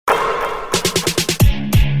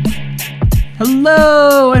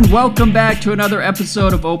Hello and welcome back to another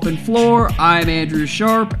episode of Open Floor. I'm Andrew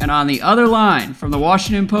Sharp, and on the other line from the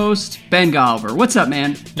Washington Post, Ben Golliver. What's up,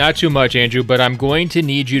 man? Not too much, Andrew, but I'm going to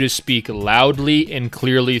need you to speak loudly and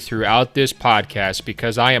clearly throughout this podcast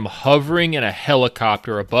because I am hovering in a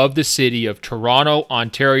helicopter above the city of Toronto,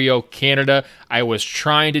 Ontario, Canada. I was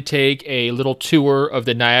trying to take a little tour of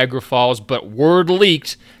the Niagara Falls, but word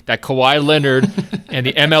leaked that Kawhi Leonard and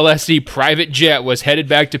the MLSE private jet was headed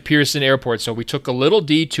back to Pearson Airport. So we took a little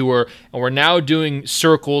detour, and we're now doing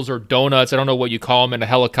circles or donuts, I don't know what you call them, in a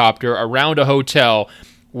helicopter around a hotel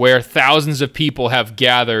where thousands of people have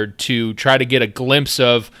gathered to try to get a glimpse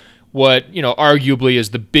of what, arguably is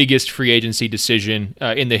the biggest free agency decision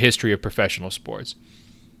in the history of professional sports.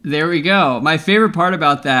 There we go. My favorite part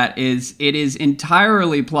about that is it is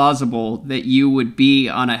entirely plausible that you would be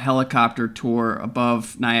on a helicopter tour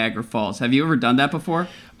above Niagara Falls. Have you ever done that before?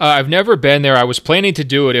 I've never been there. I was planning to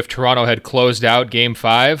do it if Toronto had closed out Game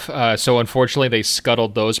 5. So unfortunately, they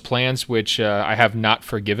scuttled those plans, which I have not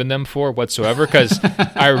forgiven them for whatsoever because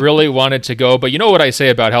I really wanted to go. But you know what I say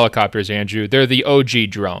about helicopters, Andrew? They're the OG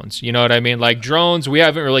drones. You know what I mean? Like drones, we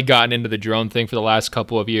haven't really gotten into the drone thing for the last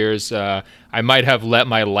couple of years. I might have let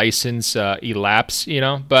my license elapse,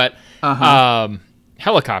 but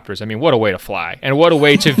helicopters, I mean, what a way to fly and what a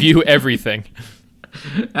way to view everything.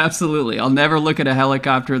 Absolutely. I'll never look at a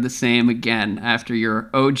helicopter the same again after your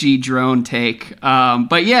OG drone take.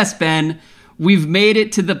 But yes, Ben, we've made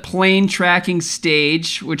it to the plane tracking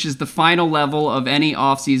stage, which is the final level of any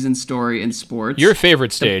offseason story in sports. Your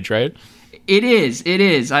favorite stage, right? It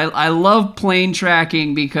is. I love plane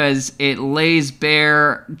tracking because it lays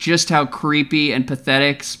bare just how creepy and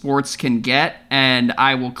pathetic sports can get. And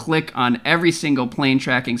I will click on every single plane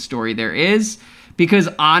tracking story there is because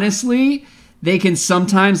honestly, they can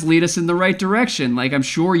sometimes lead us in the right direction. Like I'm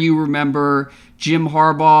sure you remember Jim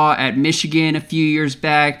Harbaugh at Michigan a few years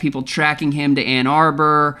back, people tracking him to Ann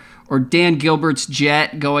Arbor, or Dan Gilbert's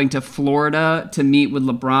jet going to Florida to meet with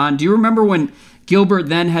LeBron. Do you remember when Gilbert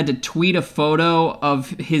then had to tweet a photo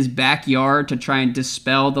of his backyard to try and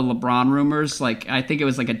dispel the LeBron rumors? I think it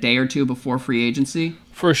was a day or two before free agency.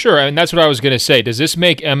 For sure. I mean, that's what I was going to say. Does this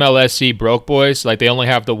make MLSE broke boys? Like they only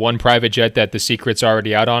have the one private jet that the secret's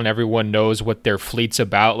already out on. Everyone knows what their fleet's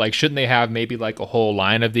about. Like, shouldn't they have maybe a whole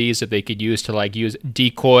line of these that they could use to use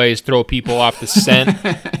decoys, throw people off the scent?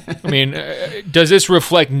 I mean, does this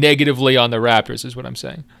reflect negatively on the Raptors is what I'm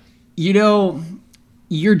saying.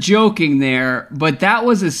 You're joking there, but that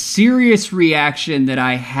was a serious reaction that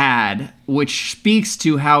I had, which speaks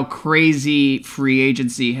to how crazy free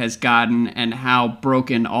agency has gotten and how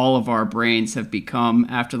broken all of our brains have become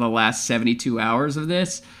after the last 72 hours of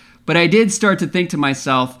this. But I did start to think to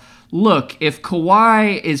myself, look, if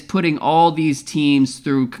Kawhi is putting all these teams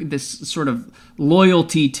through this sort of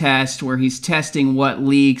loyalty test where he's testing what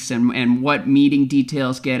leaks and what meeting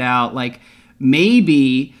details get out,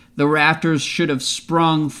 maybe the Raptors should have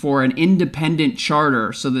sprung for an independent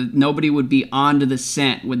charter so that nobody would be onto the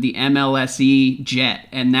scent with the MLSE jet.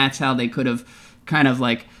 And that's how they could have kind of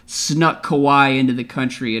snuck Kawhi into the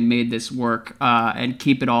country and made this work and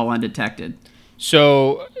keep it all undetected.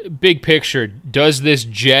 So, big picture, does this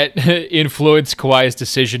jet influence Kawhi's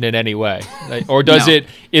decision in any way? Or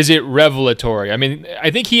is it revelatory? I mean,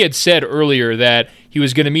 I think he had said earlier that he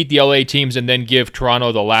was going to meet the LA teams and then give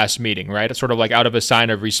Toronto the last meeting, right? It's sort of out of a sign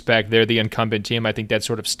of respect. They're the incumbent team. I think that's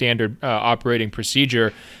sort of standard operating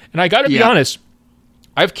procedure. And I got to be honest,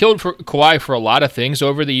 I've killed for Kawhi for a lot of things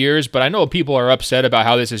over the years, but I know people are upset about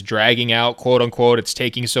how this is dragging out, quote unquote. It's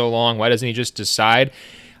taking so long. Why doesn't he just decide?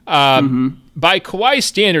 By Kawhi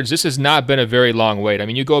standards, this has not been a very long wait. I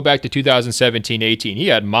mean, you go back to 2017-18, he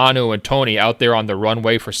had Manu and Tony out there on the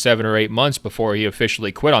runway for 7 or 8 months before he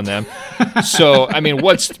officially quit on them. So, I mean,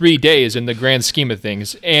 what's 3 days in the grand scheme of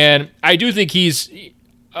things? And I do think he's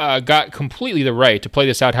got completely the right to play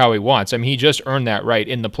this out how he wants. I mean, he just earned that right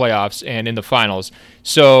in the playoffs and in the finals.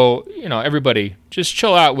 So, everybody just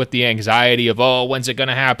chill out with the anxiety of, when's it going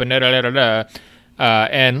to happen,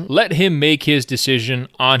 and let him make his decision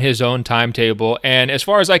on his own timetable. And as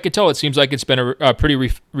far as I could tell, it seems like it's been a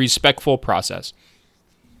pretty respectful process.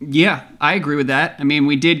 Yeah, I agree with that. I mean,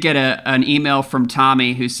 we did get an email from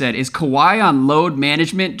Tommy who said, is Kawhi on load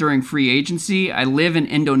management during free agency? I live in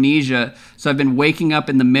Indonesia, so I've been waking up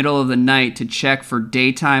in the middle of the night to check for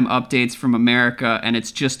daytime updates from America, and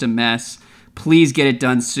it's just a mess. Please get it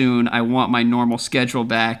done soon. I want my normal schedule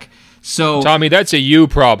back. So, Tommy, that's a you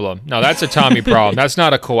problem. No, that's a Tommy problem. That's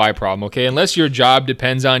not a Kawhi problem, okay? Unless your job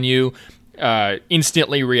depends on you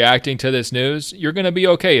instantly reacting to this news, you're going to be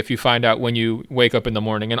okay if you find out when you wake up in the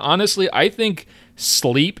morning. And honestly, I think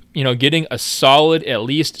sleep, getting a solid at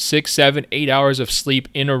least 6, 7, 8 hours of sleep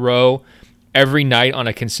in a row every night on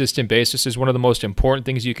a consistent basis is one of the most important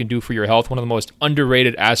things you can do for your health, one of the most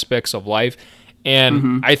underrated aspects of life.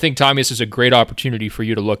 And I think, Tommy, this is a great opportunity for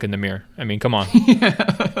you to look in the mirror. I mean, come on.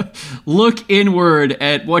 Look inward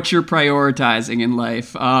at what you're prioritizing in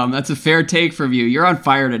life. That's a fair take from you. You're on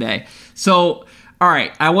fire today. So, all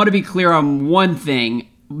right, I want to be clear on one thing.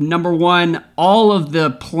 Number one, all of the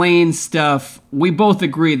plane stuff, we both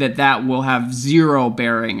agree that will have zero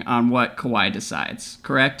bearing on what Kawhi decides,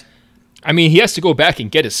 correct? I mean, he has to go back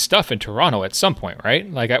and get his stuff in Toronto at some point, right?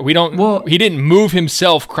 Like he didn't move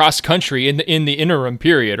himself cross country in the interim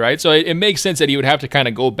period, right? So it makes sense that he would have to kind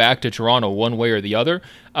of go back to Toronto one way or the other.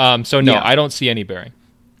 I don't see any bearing.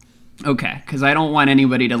 Okay, because I don't want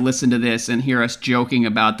anybody to listen to this and hear us joking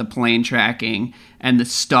about the plane tracking and the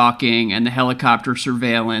stalking and the helicopter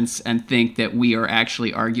surveillance and think that we are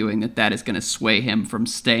actually arguing that is going to sway him from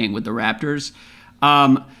staying with the Raptors.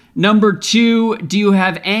 Number two, do you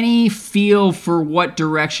have any feel for what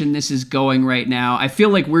direction this is going right now? I feel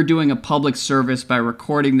like we're doing a public service by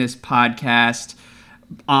recording this podcast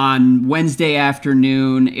on Wednesday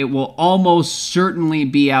afternoon. It will almost certainly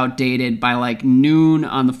be outdated by like noon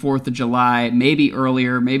on the 4th of July, maybe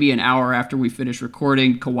earlier, maybe an hour after we finish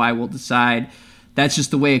recording. Kawhi will decide. That's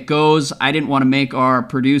just the way it goes. I didn't want to make our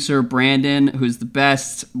producer, Brandon, who's the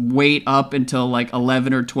best, wait up until like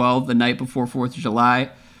 11 or 12 the night before 4th of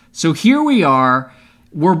July. So here we are.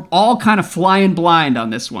 We're all kind of flying blind on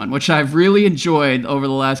this one, which I've really enjoyed over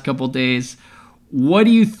the last couple of days. What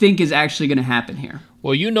do you think is actually going to happen here?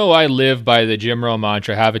 Well, I live by the Jim Rohn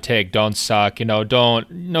mantra, have a take, don't suck,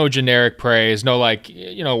 no generic praise, no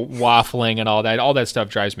waffling and all that. All that stuff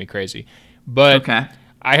drives me crazy. But okay.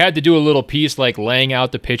 I had to do a little piece like laying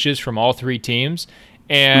out the pitches from all three teams.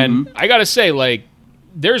 And I got to say, like,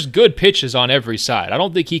 there's good pitches on every side. I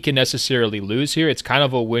don't think he can necessarily lose here. It's kind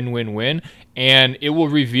of a win-win-win, and it will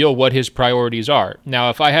reveal what his priorities are. Now,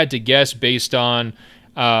 if I had to guess based on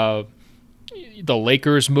the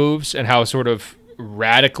Lakers' moves and how sort of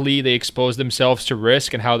radically they exposed themselves to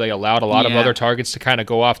risk and how they allowed a lot of other targets to kind of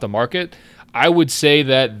go off the market, I would say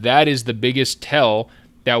that is the biggest tell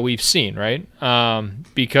that we've seen, right?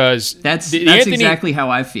 Because that's exactly how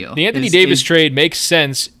I feel. The Anthony Davis trade makes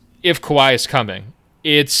sense if Kawhi is coming.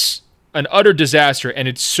 It's an utter disaster, and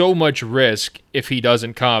it's so much risk if he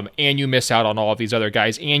doesn't come, and you miss out on all of these other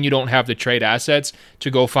guys, and you don't have the trade assets to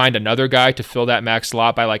go find another guy to fill that max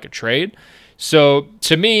slot by like a trade. So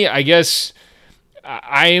to me, I guess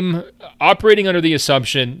I'm operating under the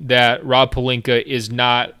assumption that Rob Pelinka is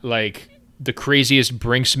not like the craziest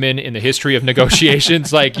brinksman in the history of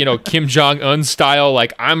negotiations, like, Kim Jong-un style,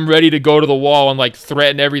 like I'm ready to go to the wall and like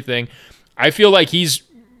threaten everything. I feel like he's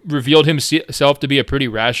revealed himself to be a pretty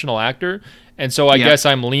rational actor, and so I guess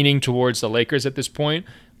I'm leaning towards the Lakers at this point,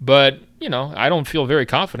 but I don't feel very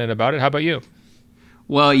confident about it. How about you?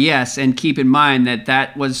 Well, yes, and keep in mind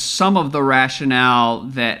that was some of the rationale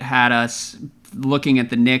that had us looking at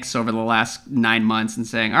the Knicks over the last 9 months and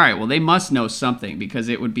saying, all right, well, they must know something, because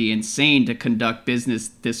it would be insane to conduct business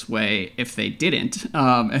this way if they didn't.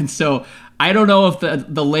 And so I don't know if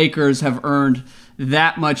the Lakers have earned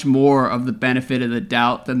that much more of the benefit of the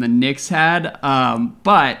doubt than the Knicks had.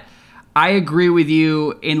 But I agree with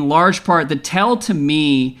you in large part. The tell to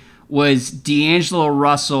me was D'Angelo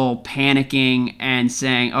Russell panicking and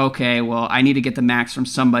saying, okay, well, I need to get the max from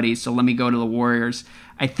somebody, so let me go to the Warriors.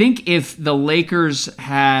 I think if the Lakers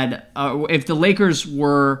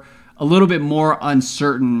were a little bit more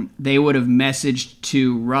uncertain, they would have messaged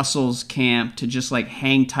to Russell's camp to just like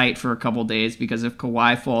hang tight for a couple days, because if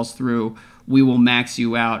Kawhi falls through, we will max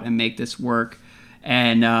you out and make this work.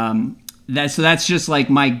 And that's just like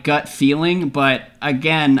my gut feeling. But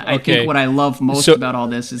again, I think what I love most about all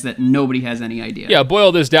this is that nobody has any idea. Yeah,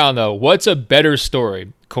 boil this down though. What's a better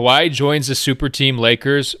story? Kawhi joins the super team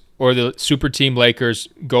Lakers, or the super team Lakers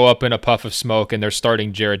go up in a puff of smoke and they're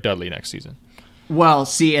starting Jared Dudley next season? Well,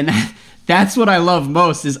 see, and that's what I love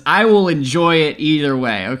most, is I will enjoy it either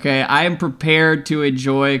way, okay? I am prepared to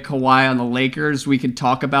enjoy Kawhi on the Lakers. We can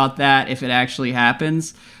talk about that if it actually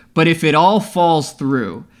happens. But if it all falls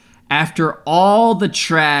through, after all the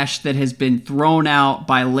trash that has been thrown out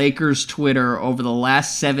by Lakers Twitter over the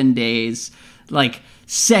last 7 days, like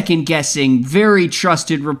second-guessing very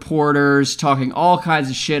trusted reporters, talking all kinds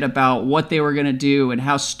of shit about what they were going to do and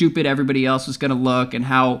how stupid everybody else was going to look and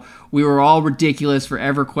how we were all ridiculous for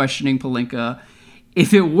ever questioning Pelinka.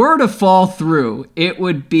 If it were to fall through, it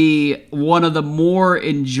would be one of the more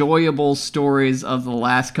enjoyable stories of the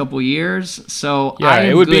last couple years. So yeah,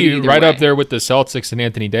 it would be right up there with the Celtics and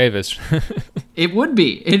Anthony Davis. It would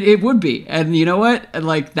be. It would be. And you know what?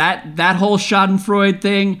 Like that whole Schadenfreude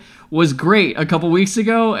thing was great a couple weeks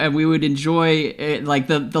ago, and we would enjoy it. Like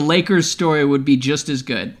the Lakers story would be just as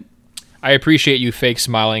good. I appreciate you fake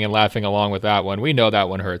smiling and laughing along with that one. We know that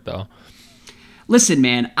one hurt, though. Listen,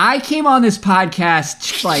 man, I came on this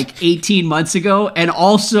podcast like 18 months ago and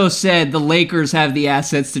also said the Lakers have the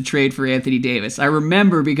assets to trade for Anthony Davis. I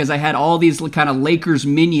remember because I had all these kind of Lakers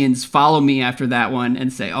minions follow me after that one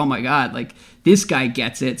and say, oh my God, like this guy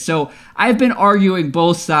gets it. So I've been arguing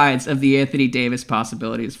both sides of the Anthony Davis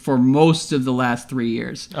possibilities for most of the last 3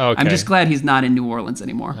 years. Okay. I'm just glad he's not in New Orleans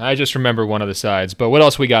anymore. I just remember one of the sides. But what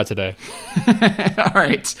else we got today? All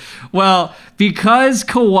right. Well, because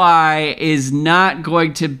Kawhi is not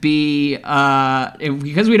going to be,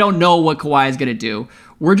 because we don't know what Kawhi is going to do,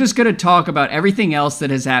 we're just going to talk about everything else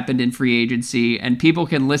that has happened in free agency, and people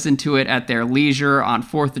can listen to it at their leisure on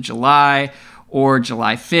 4th of July or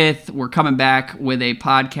July 5th. We're coming back with a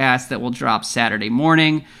podcast that will drop Saturday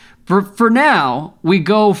morning. For now, we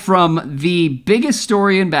go from the biggest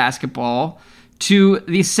story in basketball to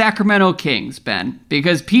the Sacramento Kings, Ben,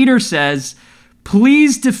 because Peter says,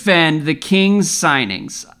 please defend the Kings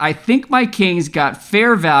signings. I think my Kings got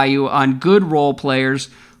fair value on good role players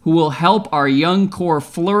who will help our young core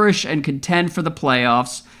flourish and contend for the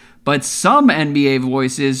playoffs, but some NBA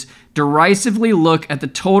voices derisively look at the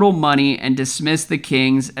total money and dismiss the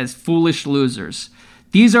Kings as foolish losers.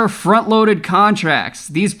 These are front-loaded contracts.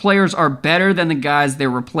 These players are better than the guys they're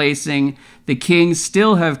replacing. The Kings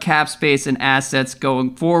still have cap space and assets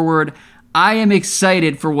going forward. I am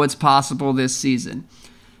excited for what's possible this season.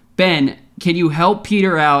 Ben, can you help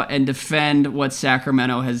Peter out and defend what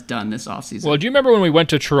Sacramento has done this offseason? Well, do you remember when we went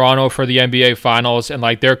to Toronto for the NBA Finals and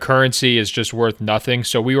like their currency is just worth nothing?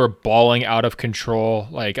 So we were balling out of control.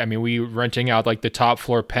 Like, I mean, we were renting out like the top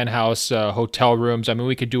floor penthouse hotel rooms. I mean,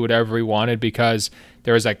 we could do whatever we wanted because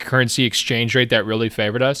there was that currency exchange rate that really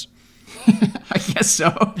favored us. I guess so.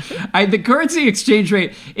 The currency exchange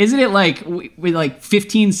rate, isn't it like we like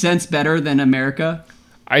 15 cents better than America?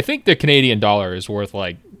 I think the Canadian dollar is worth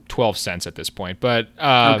like 12 cents at this point, but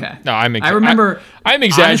okay. No, I'm honestly,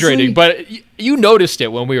 exaggerating, but you noticed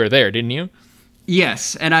it when we were there, didn't you?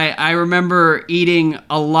 Yes, and I remember eating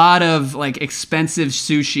a lot of like expensive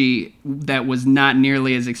sushi that was not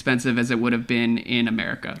nearly as expensive as it would have been in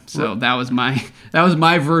America. So that was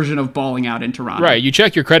my version of balling out in Toronto. Right. You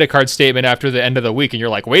check your credit card statement after the end of the week and you're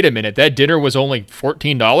like, wait a minute, that dinner was only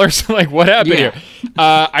 $14? Like, what happened here?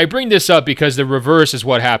 I bring this up because the reverse is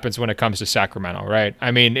what happens when it comes to Sacramento, right?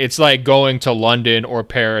 I mean, it's like going to London or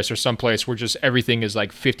Paris or someplace where just everything is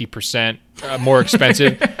like 50% more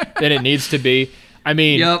expensive than it needs to be. I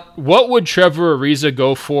mean, What would Trevor Ariza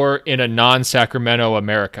go for in a non-Sacramento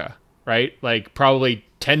America, right? Like probably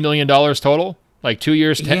 $10 million total, like 2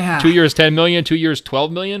 years, 2 years, 10 million, 2 years,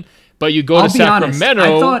 12 million. But you go to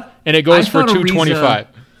Sacramento and it goes for 225.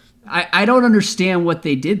 I don't understand what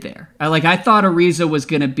they did there. I thought Ariza was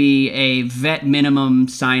going to be a vet minimum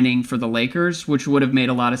signing for the Lakers, which would have made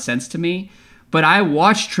a lot of sense to me. But I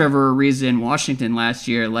watched Trevor Ariza in Washington last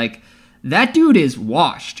year. Like, that dude is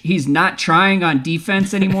washed. He's not trying on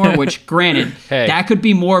defense anymore, which, granted, that could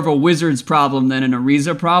be more of a Wizards problem than an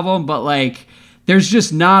Ariza problem. But, like, there's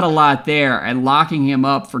just not a lot there. And locking him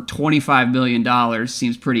up for $25 million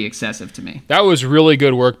seems pretty excessive to me. That was really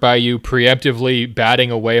good work by you, preemptively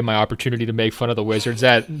batting away my opportunity to make fun of the Wizards.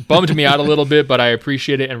 That bummed me out a little bit, but I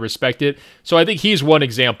appreciate it and respect it. So I think he's one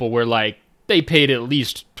example where, like, they paid at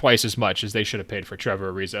least twice as much as they should have paid for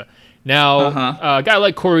Trevor Ariza. Now, a guy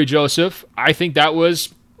like Corey Joseph, I think that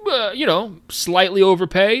was, slightly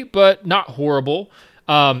overpay, but not horrible.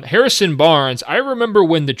 Harrison Barnes, I remember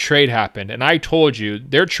when the trade happened, and I told you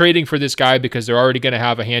they're trading for this guy because they're already going to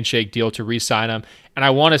have a handshake deal to re-sign him. And I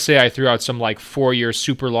want to say I threw out some like 4-year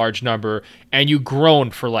super large number, and you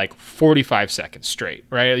groaned for like 45 seconds straight,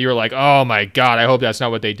 right? You were like, oh my God, I hope that's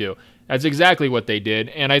not what they do. That's exactly what they did,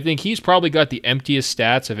 and I think he's probably got the emptiest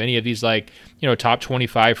stats of any of these, top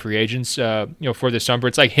 25 free agents, for this summer.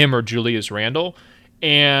 It's like him or Julius Randle,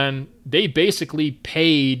 and they basically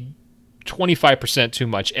paid 25% too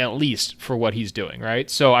much, at least, for what he's doing, right?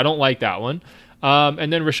 So I don't like that one.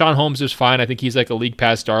 And then Rashawn Holmes is fine. I think he's like a league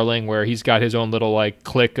pass darling, where he's got his own little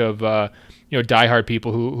clique of diehard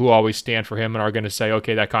people who always stand for him and are going to say,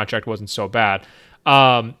 okay, that contract wasn't so bad.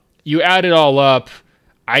 You add it all up.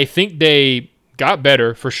 I think they got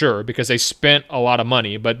better for sure because they spent a lot of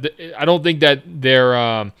money, but I don't think that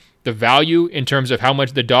their the value in terms of how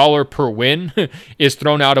much the dollar per win is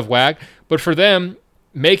thrown out of whack. But for them,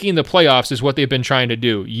 making the playoffs is what they've been trying to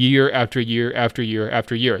do year after year after year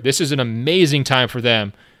after year. This is an amazing time for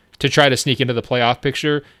them to try to sneak into the playoff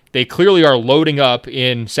picture. They clearly are loading up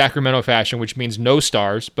in Sacramento fashion, which means no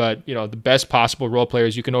stars, but the best possible role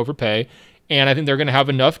players you can overpay. And I think they're going to have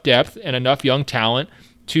enough depth and enough young talent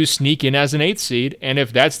to sneak in as an 8th seed. And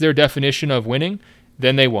if that's their definition of winning,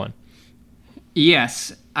 then they won.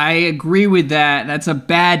 Yes, I agree with that. That's a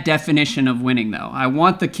bad definition of winning, though. I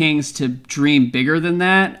want the Kings to dream bigger than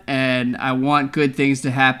that, and I want good things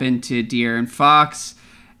to happen to De'Aaron Fox.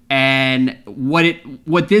 And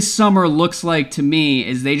what this summer looks like to me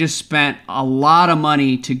is they just spent a lot of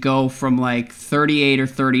money to go from like 38 or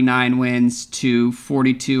 39 wins to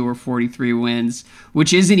 42 or 43 wins,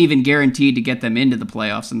 which isn't even guaranteed to get them into the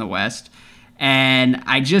playoffs in the West. And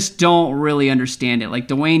I just don't really understand it. Like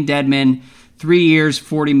Dwayne Dedmon, 3 years,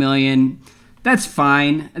 $40 million. That's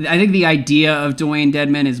fine. I think the idea of Dwayne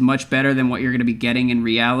Dedmon is much better than what you're going to be getting in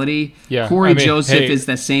reality. Yeah, Corey Joseph is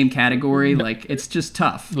the same category. Like, it's just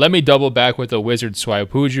tough. Let me double back with the Wizards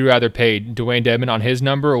swipe. Who would you rather pay, Dwayne Dedmon on his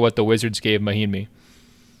number or what the Wizards gave Mahinmi?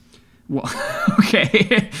 Well,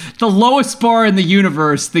 okay. The lowest bar in the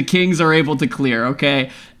universe, the Kings are able to clear,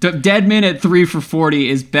 okay? Dedmon at 3 for 40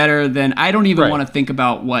 is better than... I don't even want to think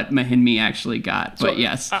about what Mahinmi actually got, but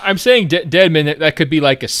yes. I'm saying Dedmon, that could be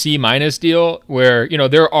like a C- deal where,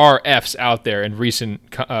 there are Fs out there in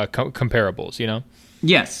recent comparables,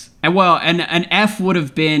 Yes. And well, and an F would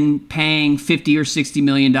have been paying $50 or $60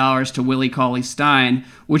 million to Willie Cauley-Stein,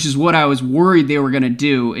 which is what I was worried they were going to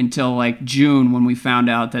do until like June when we found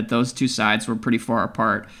out that those two sides were pretty far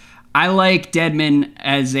apart. I like Dedmon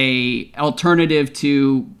as a alternative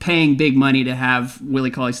to paying big money to have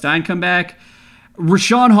Willie Cauley-Stein come back.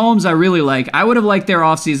 Richaun Holmes, I really like. I would have liked their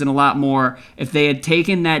offseason a lot more if they had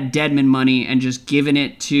taken that Dedmon money and just given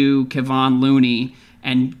it to Kevon Looney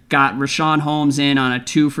and got Richaun Holmes in on a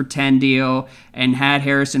 2 for 10 deal and had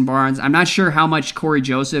Harrison Barnes. I'm not sure how much Corey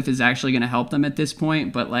Joseph is actually going to help them at this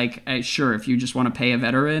point, but sure, if you just want to pay a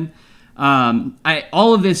veteran.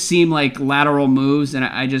 All of this seemed like lateral moves, and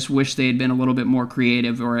I just wish they had been a little bit more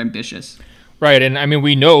creative or ambitious. Right, and I mean,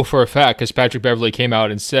 we know for a fact, because Patrick Beverley came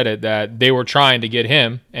out and said it, that they were trying to get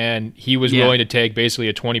him, and he was willing to take basically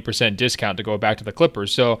a 20% discount to go back to the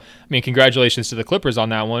Clippers. So, I mean, congratulations to the Clippers on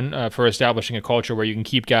that one for establishing a culture where you can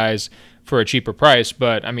keep guys for a cheaper price.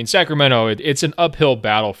 But, I mean, Sacramento, it's an uphill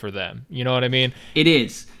battle for them. You know what I mean? It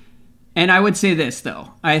is. And I would say this,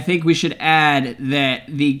 though. I think we should add that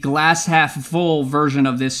the glass half full version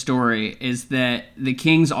of this story is that the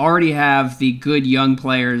Kings already have the good young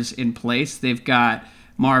players in place. They've got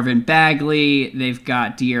Marvin Bagley, they've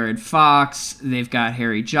got De'Aaron Fox, they've got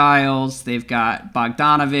Harry Giles, they've got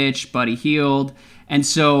Bogdanovich, Buddy Hield. And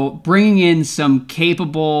so bringing in some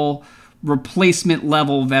capable replacement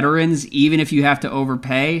level veterans, even if you have to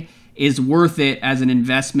overpay, is worth it as an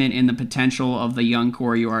investment in the potential of the young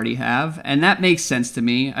core you already have. And that makes sense to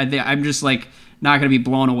me. I'm just not going to be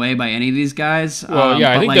blown away by any of these guys. Well,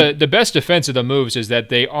 I think the best defense of the moves is that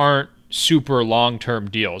they aren't super long-term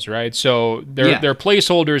deals, right? So they're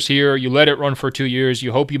placeholders here. You let it run for 2 years.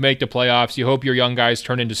 You hope you make the playoffs. You hope your young guys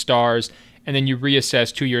turn into stars. And then you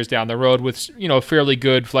reassess 2 years down the road with, fairly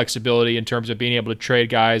good flexibility in terms of being able to trade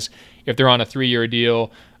guys if they're on a 3-year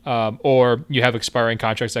deal. Or you have expiring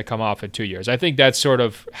contracts that come off in 2 years. I think that's sort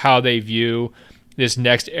of how they view this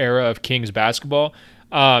next era of Kings basketball.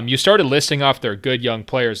 You started listing off their good young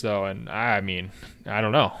players, though, and I mean, I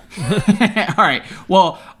don't know. All right.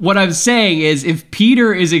 Well, what I'm saying is if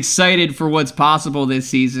Peter is excited for what's possible this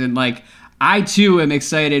season, I, too, am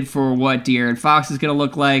excited for what De'Aaron Fox is going to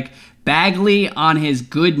look like. Bagley on his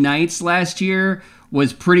good nights last year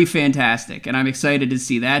was pretty fantastic, and I'm excited to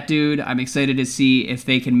see that dude. I'm excited to see if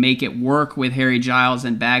they can make it work with Harry Giles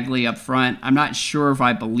and Bagley up front. I'm not sure if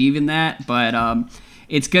I believe in that, but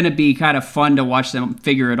it's going to be kind of fun to watch them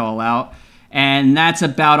figure it all out. And that's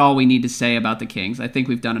about all we need to say about the Kings. I think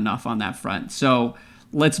we've done enough on that front. So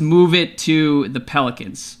let's move it to the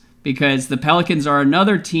Pelicans, because the Pelicans are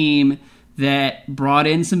another team that brought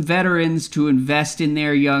in some veterans to invest in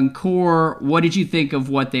their young core. What did you think of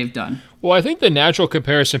what they've done? Well, I think the natural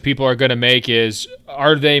comparison people are going to make is,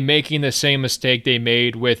 are they making the same mistake they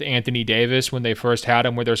made with Anthony Davis when they first had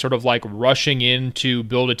him, where they're sort of rushing in to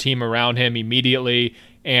build a team around him immediately,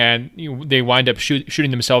 and they wind up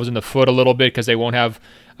shooting themselves in the foot a little bit because they won't have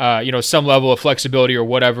some level of flexibility or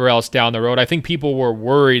whatever else down the road. I think people were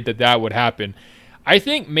worried that would happen. I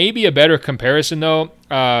think maybe a better comparison, though,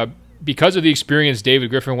 because of the experience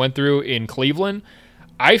David Griffin went through in Cleveland,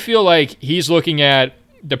 I feel like he's looking at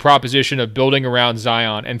the proposition of building around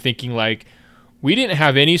Zion and thinking we didn't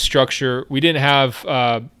have any structure. We didn't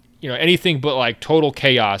have anything but total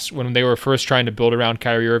chaos when they were first trying to build around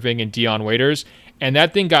Kyrie Irving and Dion Waiters. And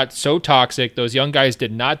that thing got so toxic. Those young guys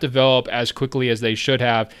did not develop as quickly as they should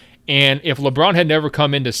have. And if LeBron had never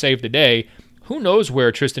come in to save the day, who knows where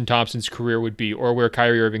Tristan Thompson's career would be or where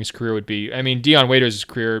Kyrie Irving's career would be. I mean, Deion Waiters'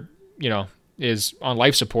 career, is on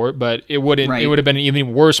life support, but it would have been an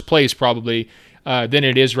even worse place probably than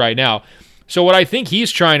it is right now. So what I think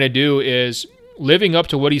he's trying to do is living up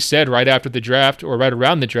to what he said right after the draft or right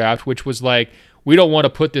around the draft, which was like, we don't want to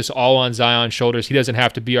put this all on Zion's shoulders. He doesn't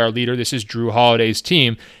have to be our leader. This is Drew Holiday's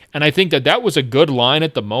team. And I think that was a good line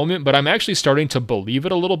at the moment, but I'm actually starting to believe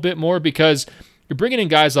it a little bit more because you're bringing in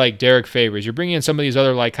guys like Derek Favors. You're bringing in some of these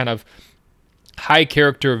other like kind of high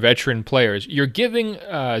character veteran players. You're giving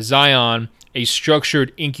Zion a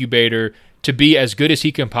structured incubator to be as good as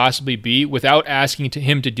he can possibly be without asking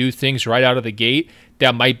him to do things right out of the gate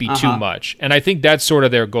that might be too much. And I think that's sort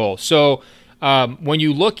of their goal. So when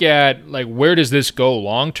you look at like where does this go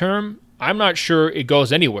long term, I'm not sure it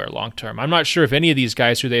goes anywhere long term. I'm not sure if any of these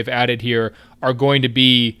guys who they've added here are going to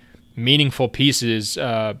be meaningful pieces,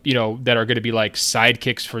 that are going to be like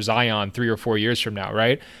sidekicks for Zion 3 or 4 years from now,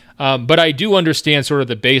 right? But I do understand sort of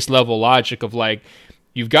the base level logic of like,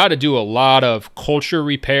 you've got to do a lot of culture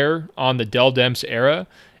repair on the Dell Demps era.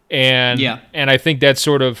 And I think that's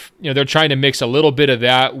sort of, they're trying to mix a little bit of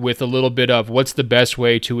that with a little bit of what's the best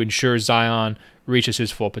way to ensure Zion reaches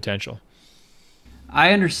his full potential.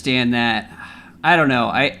 I understand that. I don't know.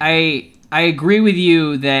 I agree with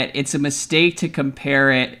you that it's a mistake to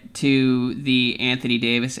compare it to the Anthony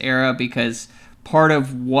Davis era because part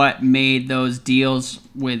of what made those deals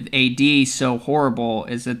with AD so horrible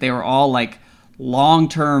is that they were all like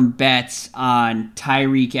long-term bets on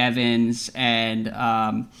Tyreek Evans and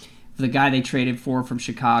the guy they traded for from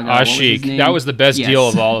Chicago. Ashiq. That was the best deal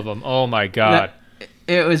of all of them. Oh, my God.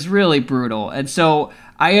 It was really brutal. And so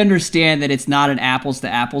I understand that it's not an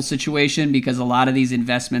apples-to-apples situation because a lot of these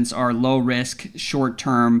investments are low-risk,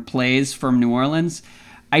 short-term plays from New Orleans.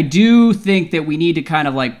 I do think that we need to kind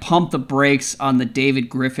of like pump the brakes on the David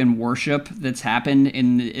Griffin worship that's happened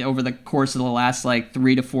over the course of the last like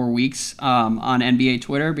 3 to 4 weeks on NBA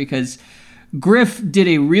Twitter because Griff did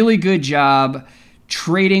a really good job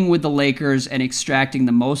trading with the Lakers and extracting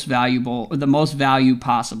the most value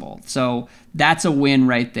possible. So that's a win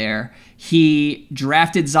right there. He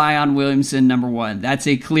drafted Zion Williamson #1. That's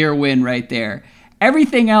a clear win right there.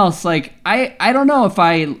 Everything else, like I don't know if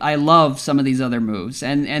I love some of these other moves,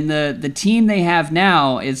 and the team they have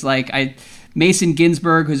now is like Mason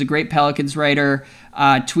Ginsberg, who's a great Pelicans writer,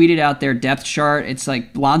 tweeted out their depth chart. It's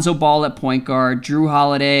like Lonzo Ball at point guard, Drew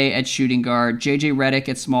Holiday at shooting guard, JJ Redick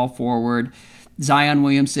at small forward, Zion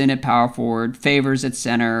Williamson at power forward, Favors at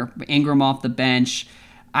center, Ingram off the bench.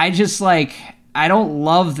 I don't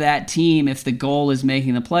love that team if the goal is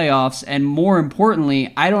making the playoffs. And more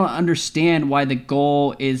importantly, I don't understand why the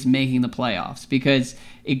goal is making the playoffs because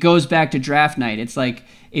it goes back to draft night. It's like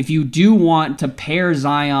if you do want to pair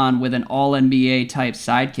Zion with an all-NBA type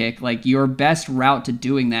sidekick, like your best route to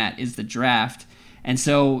doing that is the draft. And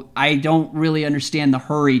so I don't really understand the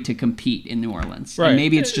hurry to compete in New Orleans. Right. And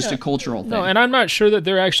maybe it's just a cultural thing. No, and I'm not sure that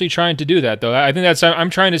they're actually trying to do that, though. I think I'm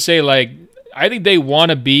trying to say, like, I think they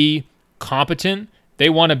want to be competent.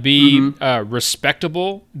 They want to be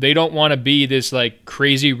respectable. They don't want to be this like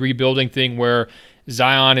crazy rebuilding thing where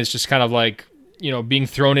Zion is just kind of like, being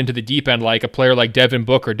thrown into the deep end like a player like Devin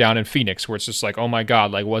Booker down in Phoenix, where it's just like, oh my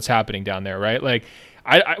God, like what's happening down there, right? Like,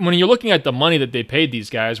 when you're looking at the money that they paid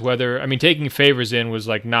these guys, taking Favors in was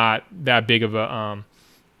like not that big of a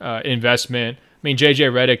investment. I mean,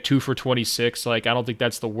 JJ Redick 2 for 26. Like, I don't think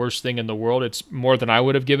that's the worst thing in the world. It's more than I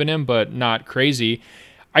would have given him, but not crazy.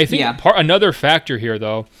 I think another factor here,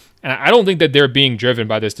 though, and I don't think that they're being driven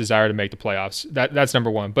by this desire to make the playoffs. That's number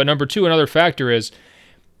one. But number two, another factor is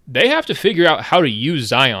they have to figure out how to use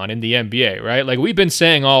Zion in the NBA, right? Like we've been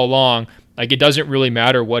saying all along, like it doesn't really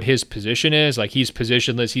matter what his position is. Like he's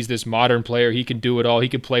positionless. He's this modern player. He can do it all. He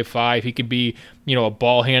can play 5. He can be, a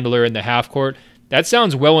ball handler in the half court. That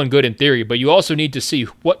sounds well and good in theory, but you also need to see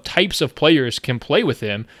what types of players can play with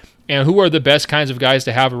him and who are the best kinds of guys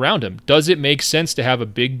to have around him. Does it make sense to have a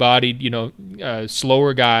big-bodied,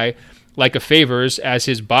 slower guy like a Favors as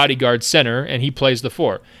his bodyguard center and he plays the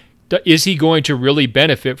 4? Is he going to really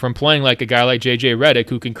benefit from playing like a guy like JJ Redick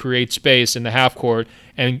who can create space in the half court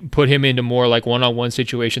and put him into more like one-on-one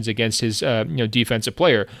situations against his defensive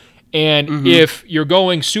player? And if you're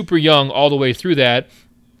going super young all the way through that,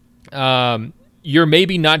 you're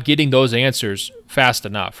maybe not getting those answers fast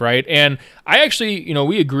enough, right? And I actually,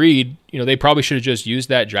 we agreed, they probably should have just used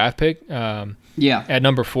that draft pick at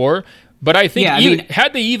number 4. But I think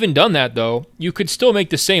had they even done that, though, you could still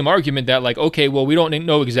make the same argument that, like, okay, well, we don't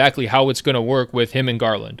know exactly how it's going to work with him and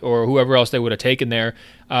Garland or whoever else they would have taken there.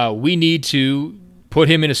 We need to put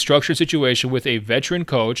him in a structured situation with a veteran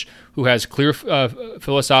coach who has clear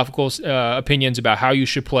philosophical opinions about how you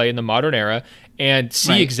should play in the modern era, and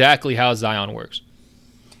see exactly how Zion works.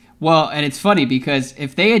 Well, and it's funny because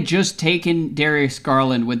if they had just taken Darius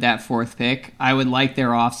Garland with that 4th pick, I would like their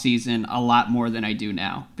offseason a lot more than I do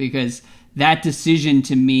now, because that decision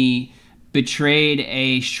to me betrayed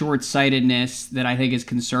a short-sightedness that I think is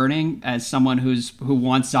concerning as someone who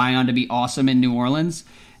wants Zion to be awesome in New Orleans.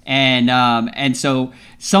 And so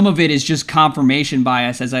some of it is just confirmation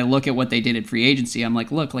bias as I look at what they did at free agency. I'm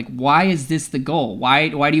like, look, why is this the goal? Why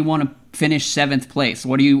do you want to finish 7th place?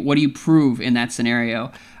 What do you prove in that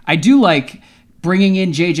scenario? I do like bringing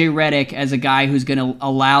in JJ Redick as a guy who's going to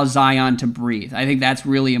allow Zion to breathe. I think that's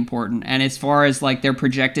really important. And as far as like their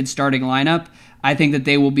projected starting lineup, I think that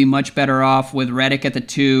they will be much better off with Redick at the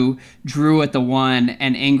 2, Drew at the 1,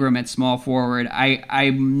 and Ingram at small forward.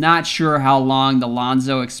 I'm not sure how long the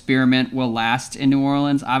Lonzo experiment will last in New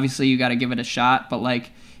Orleans. Obviously, you got to give it a shot, but like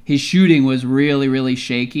his shooting was really, really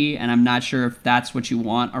shaky, and I'm not sure if that's what you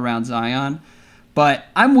want around Zion. But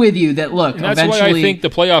I'm with you that, look, and that's why I think the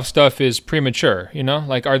playoff stuff is premature,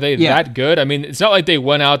 Like, are they that good? I mean, it's not like they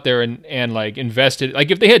went out there and like, invested.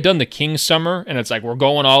 Like, if they had done the Kings summer, and it's like, we're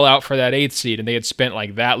going all out for that 8th seed, and they had spent,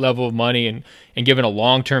 like, that level of money and given a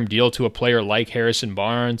long-term deal to a player like Harrison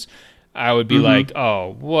Barnes, I would be like,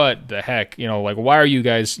 oh, what the heck? Like, why are you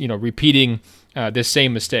guys, repeating this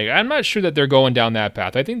same mistake? I'm not sure that they're going down that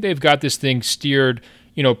path. I think they've got this thing steered,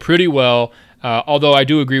 pretty well. Although I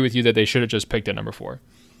do agree with you that they should have just picked at number 4.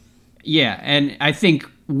 Yeah, and I think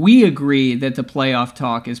we agree that the playoff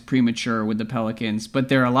talk is premature with the Pelicans, but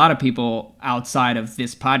there are a lot of people outside of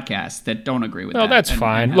this podcast that don't agree with that. No, that's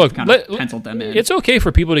fine. And Look, penciled them in. It's okay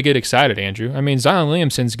for people to get excited, Andrew. I mean, Zion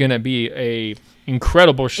Williamson's going to be a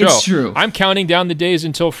incredible show. It's true. I'm counting down the days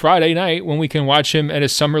until Friday night when we can watch him at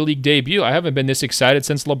his Summer League debut. I haven't been this excited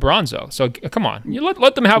since LeBronzo. So come on,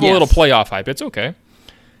 let them have a little playoff hype. It's okay.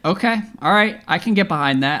 Okay. All right. I can get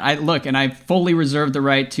behind that. I fully reserve the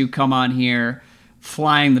right to come on here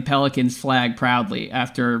flying the Pelicans flag proudly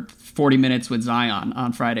after 40 minutes with Zion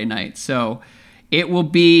on Friday night. So it will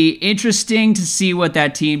be interesting to see what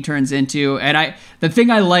that team turns into. And the thing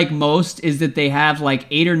I like most is that they have like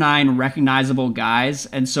 8 or 9 recognizable guys.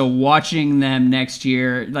 And so watching them next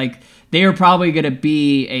year, like, they are probably going to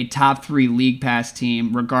be a top 3 league pass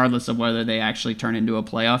team, regardless of whether they actually turn into a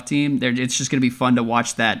playoff team. It's just going to be fun to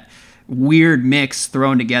watch that weird mix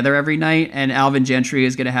thrown together every night. And Alvin Gentry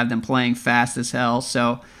is going to have them playing fast as hell.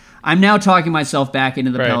 So I'm now talking myself back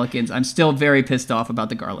into the Pelicans. I'm still very pissed off about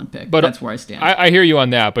the Garland pick. But that's where I stand. I hear you on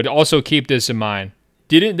that, but also keep this in mind.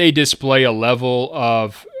 Didn't they display a level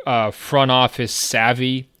of front office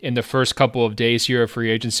savvy in the first couple of days here of free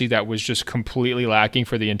agency that was just completely lacking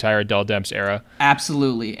for the entire Dell Demps era?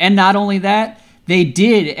 Absolutely. And not only that, they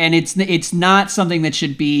did, and it's not something that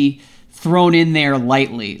should be thrown in there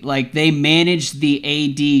lightly. Like, they managed the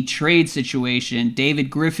AD trade situation. David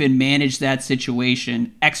Griffin managed that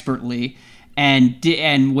situation expertly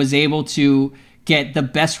and was able to get the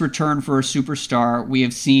best return for a superstar we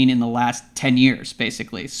have seen in the last 10 years,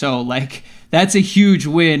 basically. So, like, that's a huge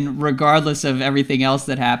win regardless of everything else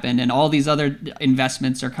that happened. And all these other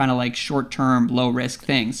investments are kind of like short-term, low-risk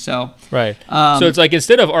things. So right. So it's like,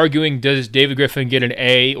 instead of arguing, does David Griffin get an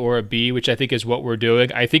A or a B, which I think is what we're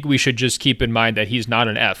doing, I think we should just keep in mind that he's not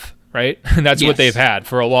an F, right? And that's what they've had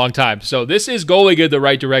for a long time. So this is going in the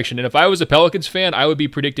right direction. And if I was a Pelicans fan, I would be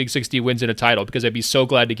predicting 60 wins and a title because I'd be so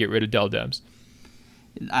glad to get rid of Dell Demps.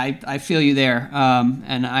 I feel you there.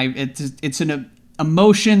 And it's an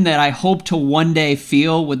emotion that I hope to one day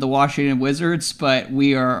feel with the Washington Wizards, but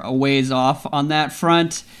we are a ways off on that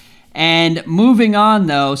front. And moving on,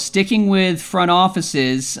 though, sticking with front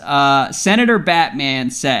offices, Senator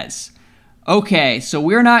Batman says, okay, so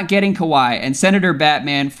we're not getting Kawhi. And Senator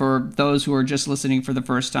Batman, for those who are just listening for the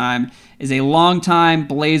first time, is a longtime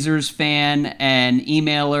Blazers fan and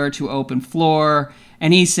emailer to Open Floor.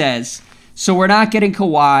 And he says, so we're not getting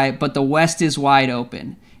Kawhi, but the West is wide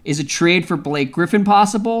open. Is a trade for Blake Griffin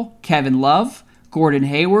possible? Kevin Love? Gordon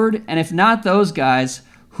Hayward? And if not those guys,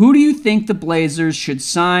 who do you think the Blazers should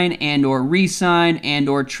sign and or re-sign and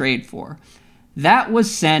or trade for? That was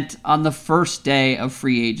sent on the first day of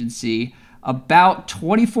free agency, about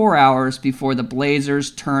 24 hours before the Blazers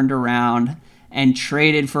turned around and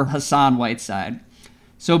traded for Hassan Whiteside.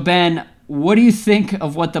 So, Ben, what do you think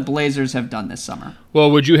of what the Blazers have done this summer? Well,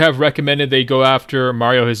 would you have recommended they go after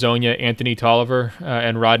Mario Hezonja, Anthony Tolliver,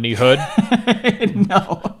 and Rodney Hood?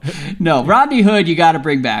 No. Rodney Hood, you got to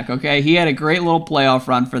bring back, okay? He had a great little playoff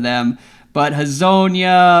run for them. But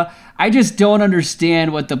Hezonja, I just don't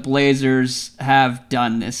understand what the Blazers have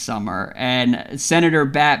done this summer. And Senator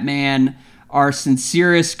Batman, our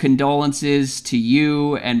sincerest condolences to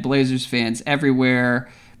you and Blazers fans everywhere.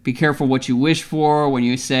 Be careful what you wish for when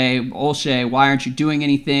you say, Olshey, why aren't you doing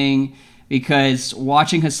anything? Because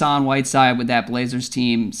watching Hassan Whiteside with that Blazers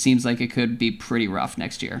team seems like it could be pretty rough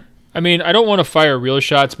next year. I mean, I don't want to fire real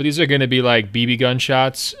shots, but these are going to be like BB gun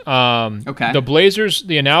shots. Okay. The Blazers,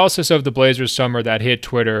 the analysis of the Blazers summer that hit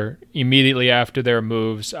Twitter immediately after their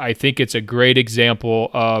moves, I think it's a great example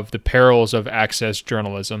of the perils of access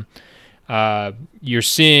journalism. You're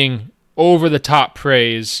seeing over-the-top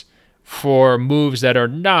praise for moves that are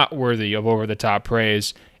not worthy of over-the-top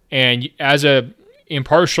praise. And as a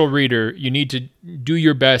impartial reader, you need to do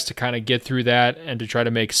your best to kind of get through that and to try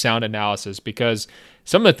to make sound analysis, because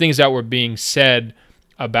some of the things that were being said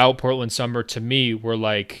about Portland summer to me were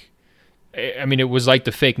like, I mean, it was like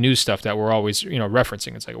the fake news stuff that we're always,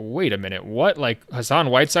 referencing. It's like, wait a minute, what? Like Hassan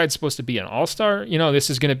Whiteside's supposed to be an all-star? This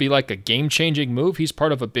is going to be like a game-changing move. He's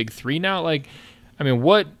part of a big three now. Like, I mean,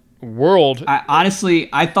 what world?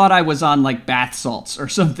 I thought I was on like bath salts or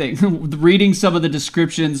something, reading some of the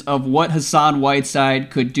descriptions of what Hassan Whiteside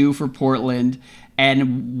could do for Portland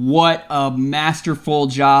and what a masterful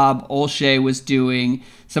job Olshey was doing.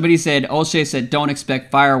 Olshey said, don't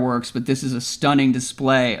expect fireworks, but this is a stunning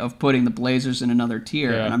display of putting the Blazers in another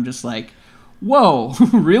tier. Yeah. And I'm just like, whoa,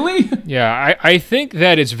 really? Yeah, I think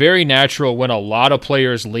that it's very natural when a lot of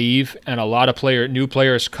players leave and a lot of new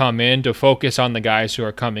players come in to focus on the guys who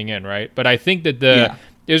are coming in, right? But I think that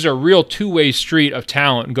there's a real two-way street of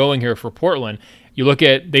talent going here for Portland. You look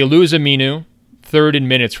at, they lose Aminu, third in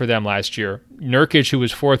minutes for them last year. Nurkic, who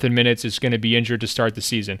was fourth in minutes, is going to be injured to start the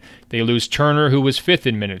season. They lose Turner, who was fifth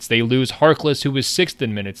in minutes. They lose Harkless, who was sixth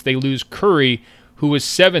in minutes. They lose Curry, who was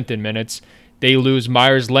seventh in minutes. They lose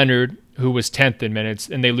Myers Leonard, who was 10th in minutes,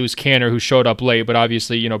 and they lose Canner, who showed up late, but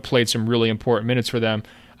obviously, played some really important minutes for them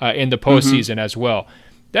in the postseason as well.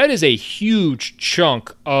 That is a huge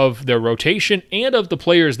chunk of the rotation and of the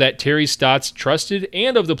players that Terry Stotts trusted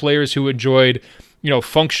and of the players who enjoyed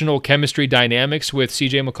functional chemistry dynamics with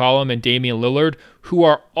CJ McCollum and Damian Lillard, who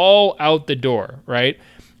are all out the door, right?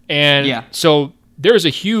 And so there's a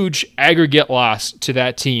huge aggregate loss to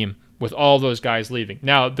that team with all those guys leaving.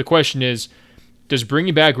 Now, the question is, does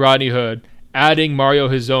bringing back Rodney Hood, adding Mario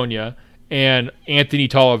Hezonja, and Anthony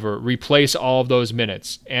Tolliver replace all of those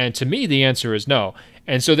minutes? And to me, the answer is no.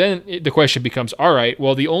 And so then the question becomes, all right,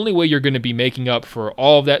 well, the only way you're going to be making up for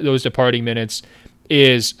all of those departing minutes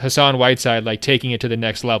is Hassan Whiteside, like taking it to the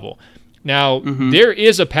next level. Now, there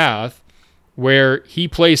is a path where he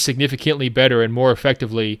plays significantly better and more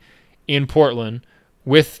effectively in Portland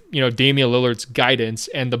with, Damian Lillard's guidance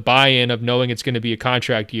and the buy-in of knowing it's going to be a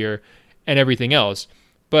contract year and everything else.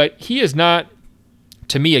 But he is not,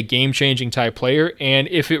 to me, a game-changing type player. And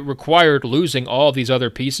if it required losing all of these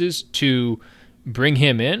other pieces to bring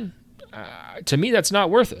him in, to me, that's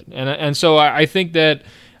not worth it. And so I think that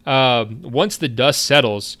once the dust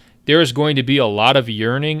settles, there is going to be a lot of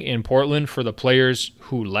yearning in Portland for the players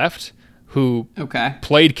who left, who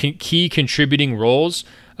played key contributing roles,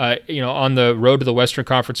 on the road to the Western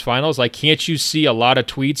Conference Finals. Like, can't you see a lot of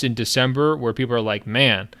tweets in December where people are like,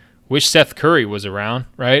 man, wish Seth Curry was around,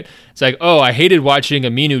 right? It's like, oh, I hated watching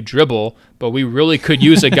Aminu dribble, but we really could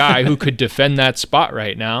use a guy who could defend that spot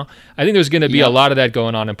right now. I think there's going to be a lot of that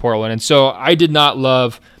going on in Portland. And so I did not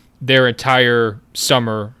love their entire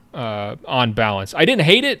summer on balance. I didn't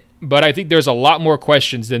hate it, but I think there's a lot more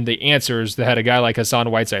questions than the answers that a guy like Hassan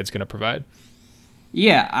Whiteside is going to provide.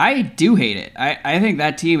 Yeah, I do hate it. I think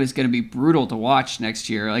that team is going to be brutal to watch next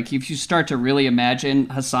year. Like, if you start to really imagine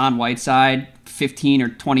Hassan Whiteside 15 or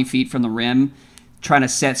 20 feet from the rim trying to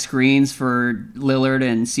set screens for Lillard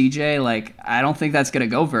and CJ, like, I don't think that's going to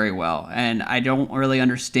go very well. And I don't really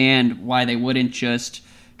understand why they wouldn't just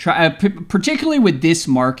try, particularly with this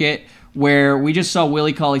market where we just saw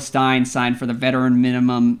Willie Cauley-Stein sign for the veteran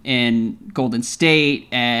minimum in Golden State.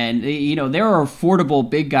 And, there are affordable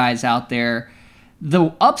big guys out there.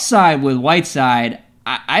 The upside with Whiteside,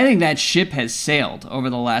 I think that ship has sailed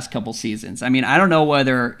over the last couple seasons. I mean, I don't know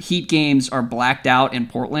whether Heat games are blacked out in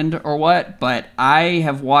Portland or what, but I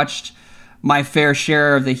have watched my fair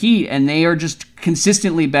share of the Heat, and they are just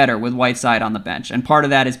consistently better with Whiteside on the bench. And part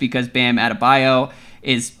of that is because Bam Adebayo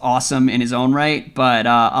is awesome in his own right, but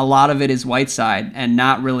a lot of it is Whiteside and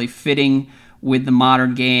not really fitting with the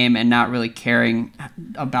modern game and not really caring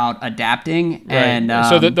about adapting. Right. And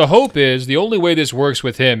so the hope is the only way this works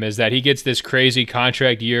with him is that he gets this crazy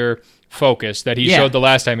contract year focus that he showed the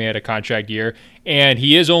last time he had a contract year, and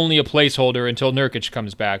he is only a placeholder until Nurkic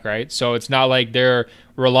comes back, right? So it's not like they're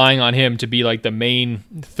relying on him to be like the main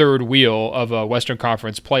third wheel of a Western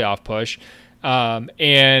Conference playoff push.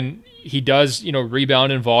 And he does,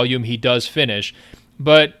 rebound in volume. He does finish,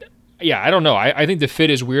 but yeah, I don't know. I think the fit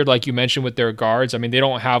is weird, like you mentioned with their guards. I mean, they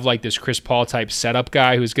don't have like this Chris Paul type setup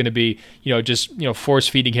guy who's going to be, just force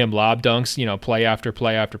feeding him lob dunks, play after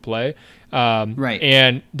play after play. Right.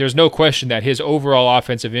 And there's no question that his overall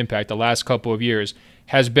offensive impact the last couple of years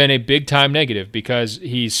has been a big time negative because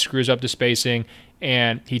he screws up the spacing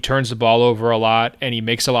and he turns the ball over a lot and he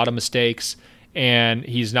makes a lot of mistakes and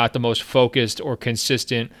he's not the most focused or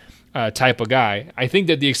consistent type of guy. I think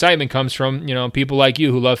that the excitement comes from, people like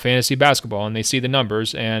you who love fantasy basketball and they see the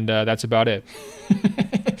numbers and that's about it.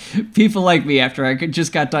 People like me after I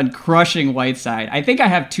just got done crushing Whiteside. I think I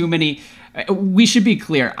have too many. We should be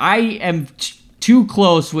clear. I am too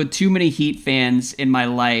close with too many Heat fans in my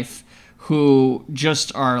life who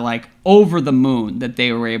just are like over the moon that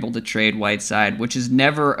they were able to trade Whiteside, which is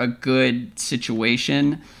never a good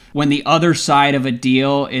situation when the other side of a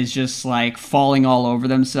deal is just like falling all over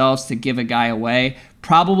themselves to give a guy away.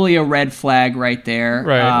 Probably a red flag right there.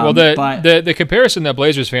 Right. Well, the comparison that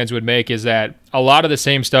Blazers fans would make is that a lot of the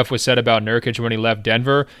same stuff was said about Nurkic when he left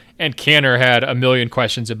Denver, and Kanter had a million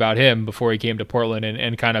questions about him before he came to Portland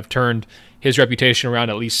and kind of turned his reputation around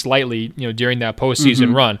at least slightly, during that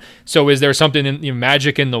postseason run. So is there something in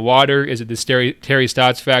magic in the water? Is it the Terry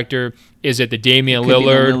Stotts factor? Is it the Damian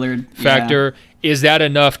Lillard factor? Yeah. Is that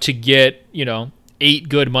enough to get, 8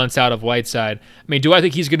 good months out of Whiteside? I mean, do I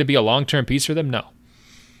think he's going to be a long-term piece for them?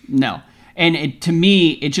 No. And to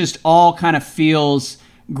me, it just all kind of feels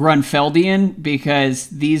Grunfeldian because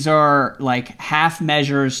these are like half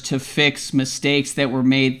measures to fix mistakes that were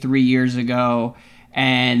made 3 years ago.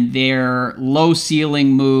 And they're low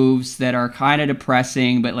ceiling moves that are kind of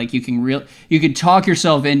depressing, but like you can talk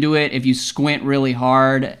yourself into it if you squint really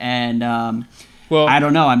hard. And well, I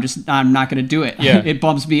don't know. I'm not going to do it. Yeah. It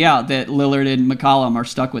bumps me out that Lillard and McCollum are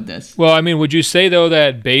stuck with this. Well, I mean, would you say though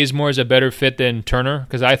that Bazemore is a better fit than Turner?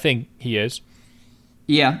 Because I think he is.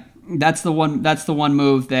 Yeah, that's the one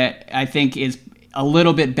move that I think is a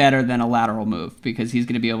little bit better than a lateral move because he's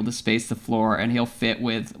going to be able to space the floor and he'll fit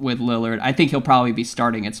with Lillard. I think he'll probably be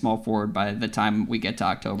starting at small forward by the time we get to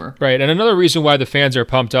October. Right, and another reason why the fans are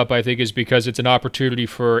pumped up, I think, is because it's an opportunity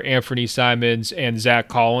for Anthony Simons and Zach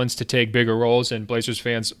Collins to take bigger roles, and Blazers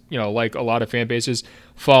fans, like a lot of fan bases,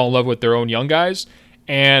 fall in love with their own young guys.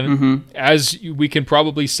 And as we can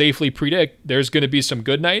probably safely predict, there's going to be some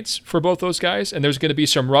good nights for both those guys, and there's going to be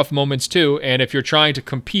some rough moments too. And if you're trying to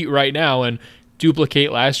compete right now and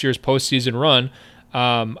duplicate last year's postseason run,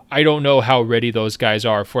 I don't know how ready those guys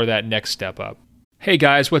are for that next step up. Hey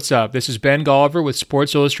guys, what's up? This is Ben Golliver with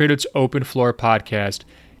Sports Illustrated's Open Floor podcast.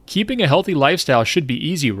 Keeping a healthy lifestyle should be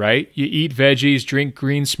easy, right? You eat veggies, drink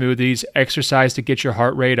green smoothies, exercise to get your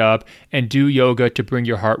heart rate up, and do yoga to bring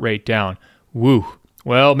your heart rate down. Woo!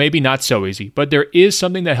 Well, maybe not so easy, but there is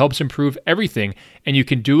something that helps improve everything, and you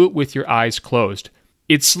can do it with your eyes closed.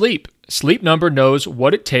 It's sleep. Sleep Number knows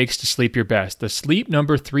what it takes to sleep your best. The Sleep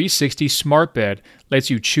Number 360 Smart Bed lets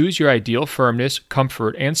you choose your ideal firmness,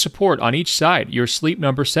 comfort, and support on each side, your Sleep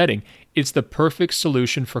Number setting. It's the perfect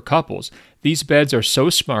solution for couples. These beds are so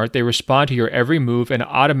smart, they respond to your every move and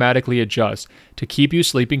automatically adjust to keep you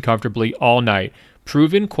sleeping comfortably all night.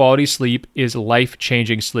 Proven quality sleep is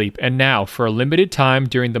life-changing sleep. And now, for a limited time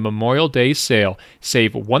during the Memorial Day sale,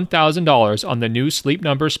 save $1,000 on the new Sleep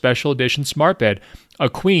Number Special Edition Smart Bed, a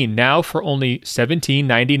queen now for only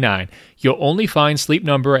 $17.99. You'll only find Sleep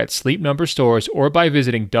Number at Sleep Number stores or by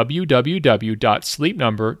visiting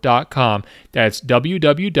www.sleepnumber.com. That's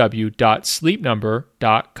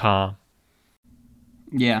www.sleepnumber.com.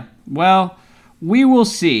 Yeah, well, we will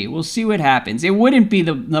see. We'll see what happens. It wouldn't be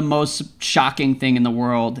the most shocking thing in the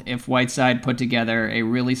world if Whiteside put together a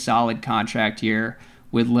really solid contract year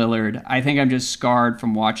with Lillard. I think I'm just scarred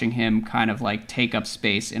from watching him kind of like take up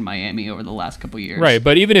space in Miami over the last couple of years. Right,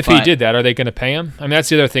 but even if he did that, are they going to pay him? I mean, that's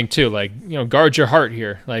the other thing too. Like, guard your heart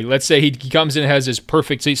here. Like, let's say he comes in and has his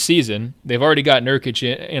perfect season. They've already got Nurkic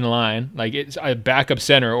in line. Like, it's a backup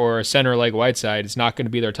center or a center like Whiteside. It's not going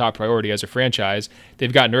to be their top priority as a franchise.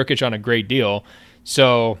 They've got Nurkic on a great deal.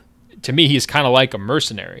 So, to me, he's kind of like a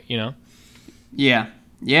mercenary, Yeah.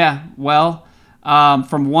 Well,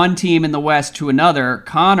 from one team in the West to another,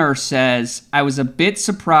 Connor says, I was a bit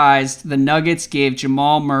surprised the Nuggets gave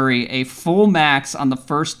Jamal Murray a full max on the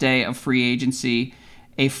first day of free agency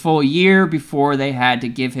a full year before they had to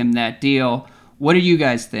give him that deal. What do you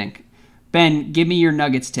guys think? Ben, give me your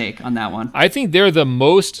Nuggets take on that one. I think they're the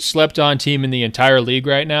most slept-on team in the entire league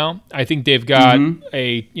right now. I think they've got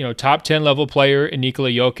a top 10 level player in Nikola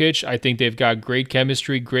Jokic. I think they've got great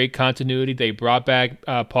chemistry, great continuity. They brought back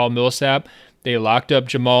Paul Millsap. They locked up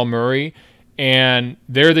Jamal Murray, and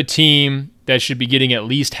they're the team that should be getting at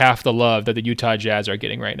least half the love that the Utah Jazz are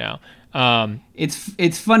getting right now.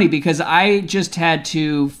 It's funny because I just had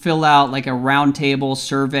to fill out like a roundtable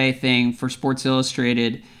survey thing for Sports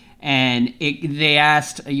Illustrated. And they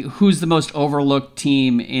asked who's the most overlooked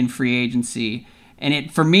team in free agency.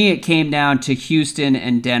 And for me, it came down to Houston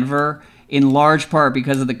and Denver, in large part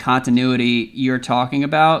because of the continuity you're talking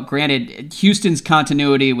about. Granted, Houston's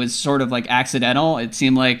continuity was sort of like accidental. It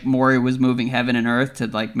seemed like Morey was moving heaven and earth to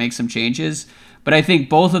like make some changes. But I think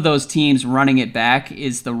both of those teams running it back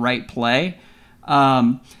is the right play.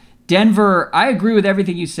 Denver, I agree with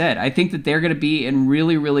everything you said. I think that they're going to be in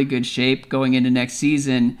really, really good shape going into next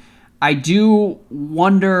season. I do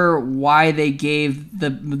wonder why they gave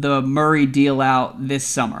the Murray deal out this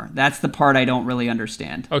summer. That's the part I don't really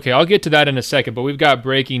understand. Okay, I'll get to that in a second, but we've got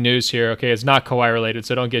breaking news here. Okay, it's not Kawhi related,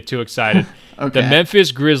 so don't get too excited. Okay. The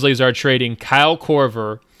Memphis Grizzlies are trading Kyle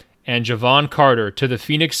Korver and Javon Carter to the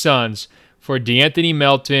Phoenix Suns for DeAnthony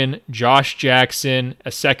Melton, Josh Jackson,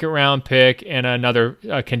 a second-round pick, and another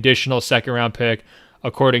conditional second-round pick,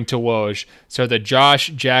 according to Woj. So the Josh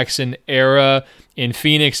Jackson era in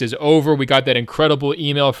Phoenix is over. We got that incredible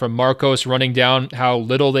email from Marcos running down how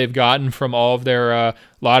little they've gotten from all of their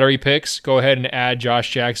lottery picks. Go ahead and add Josh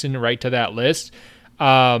Jackson right to that list.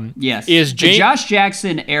 Yes. The Josh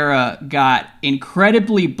Jackson era got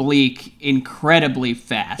incredibly bleak, incredibly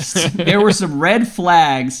fast. There were some red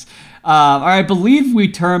flags. Or I believe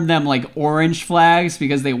we termed them like orange flags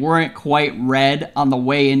because they weren't quite red on the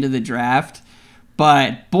way into the draft.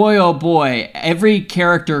 But boy, oh boy, every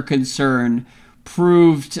character concern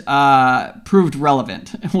proved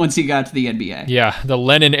relevant once he got to the NBA. Yeah, the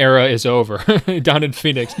Lennon era is over down in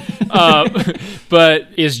Phoenix. But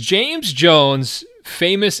is James Jones,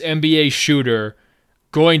 famous NBA shooter,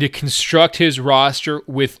 going to construct his roster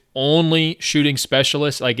with only shooting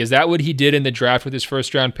specialists? Like, is that what he did in the draft with his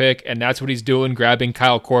first-round pick, and that's what he's doing, grabbing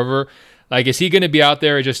Kyle Korver? Like, is he going to be out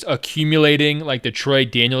there just accumulating like the Troy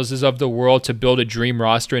Danielses of the world to build a dream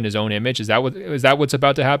roster in his own image? Is that what's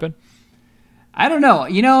about to happen? I don't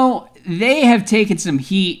know. They have taken some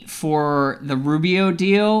heat for the Rubio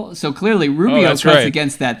deal, so clearly Rubio cuts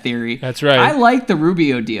against that theory. That's right. I like the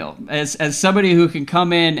Rubio deal as somebody who can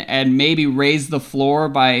come in and maybe raise the floor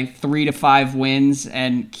by 3 to 5 wins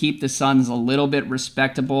and keep the Suns a little bit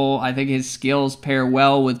respectable. I think his skills pair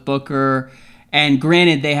well with Booker. And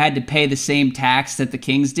granted, they had to pay the same tax that the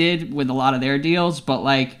Kings did with a lot of their deals, but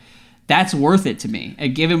like that's worth it to me.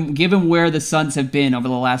 And given where the Suns have been over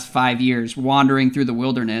the last 5 years, wandering through the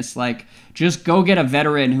wilderness, like just go get a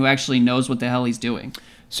veteran who actually knows what the hell he's doing.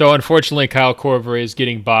 So unfortunately, Kyle Korver is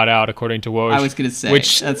getting bought out, according to Woj. I was going to say,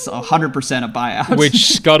 that's 100% a buyout.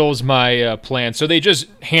 Which scuttles my plan. So they just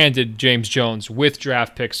handed James Jones with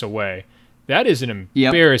draft picks away. That is an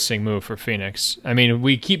embarrassing move for Phoenix. I mean,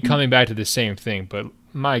 we keep coming back to the same thing, but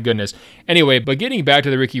my goodness. Anyway, but getting back to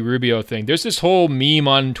the Ricky Rubio thing, there's this whole meme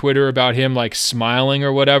on Twitter about him like smiling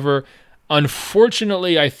or whatever.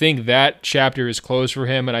 Unfortunately, I think that chapter is closed for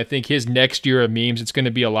him, and I think his next year of memes, it's going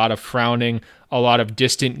to be a lot of frowning, a lot of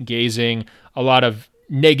distant gazing, a lot of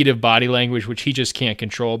negative body language, which he just can't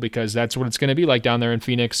control because that's what it's going to be like down there in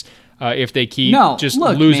Phoenix if they keep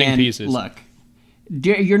losing pieces. Look.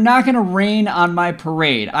 You're not going to rain on my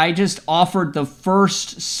parade. I just offered the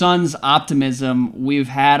first Suns optimism we've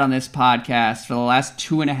had on this podcast for the last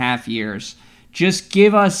 2.5 years. Just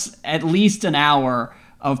give us at least an hour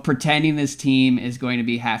of pretending this team is going to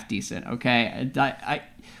be half decent, okay?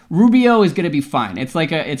 Rubio is going to be fine. It's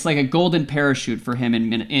like a golden parachute for him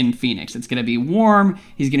in Phoenix. It's going to be warm.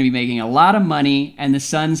 He's going to be making a lot of money, and the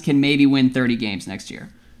Suns can maybe win 30 games next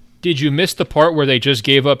year. Did you miss the part where they just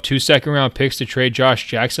gave up 2 second-round picks to trade Josh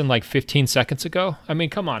Jackson like 15 seconds ago? I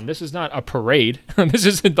mean, come on. This is not a parade. This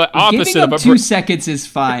is the opposite of a parade. 2 seconds is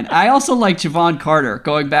fine. I also like Javon Carter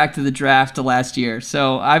going back to the draft to last year,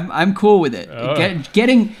 so I'm cool with it.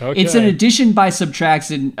 It's an addition by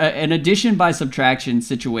subtraction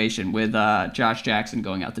situation with Josh Jackson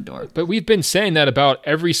going out the door. But we've been saying that about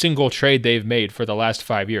every single trade they've made for the last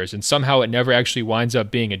 5 years, and somehow it never actually winds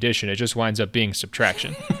up being addition. It just winds up being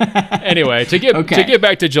subtraction. Anyway, to get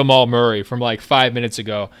back to Jamal Murray from like 5 minutes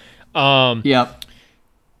ago.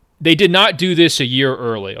 they did not do this a year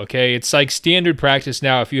early, okay? It's like standard practice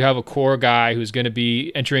now if you have a core guy who's going to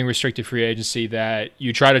be entering restricted free agency that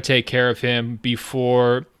you try to take care of him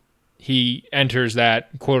before he enters that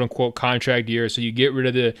quote-unquote contract year. So you get rid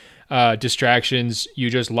of the distractions,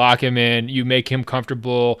 you just lock him in, you make him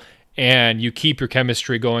comfortable, and you keep your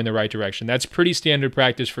chemistry going the right direction. That's pretty standard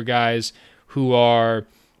practice for guys who are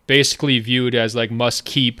basically viewed as like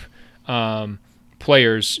must-keep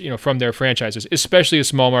players, from their franchises, especially a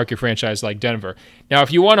small market franchise like Denver. Now,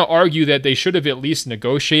 if you want to argue that they should have at least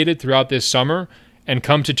negotiated throughout this summer and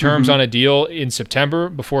come to terms on a deal in September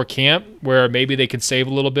before camp where maybe they could save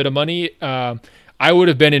a little bit of money, I would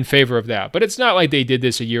have been in favor of that. But it's not like they did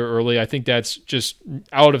this a year early. I think that's just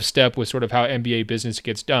out of step with sort of how NBA business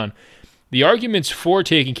gets done. The arguments for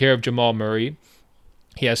taking care of Jamal Murray,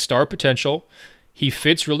 he has star potential. He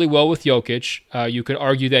fits really well with Jokic. You could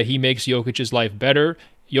argue that he makes Jokic's life better.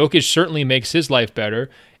 Jokic certainly makes his life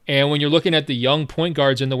better. And when you're looking at the young point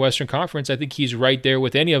guards in the Western Conference, I think he's right there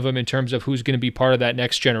with any of them in terms of who's going to be part of that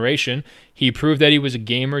next generation. He proved that he was a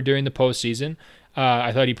gamer during the postseason.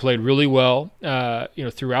 I thought he played really well,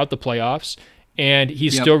 throughout the playoffs. And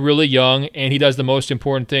he's still really young, and he does the most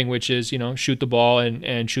important thing, which is, shoot the ball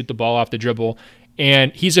and shoot the ball off the dribble.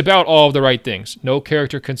 And he's about all of the right things. No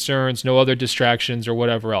character concerns, no other distractions or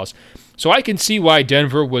whatever else. So I can see why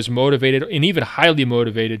Denver was motivated and even highly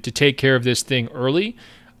motivated to take care of this thing early.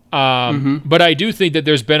 But I do think that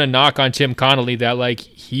there's been a knock on Tim Connolly that like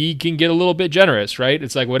he can get a little bit generous, right?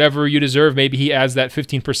 It's like whatever you deserve, maybe he adds that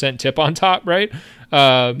 15% tip on top, right?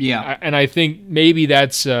 And I think maybe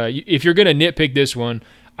that's if you're going to nitpick this one,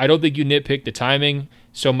 I don't think you nitpick the timing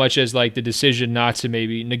so much as like the decision not to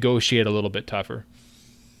maybe negotiate a little bit tougher.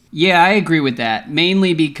 Yeah, I agree with that,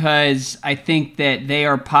 mainly because I think that they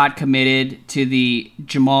are pot committed to the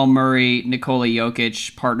Jamal Murray, Nikola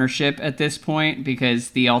Jokic partnership at this point, because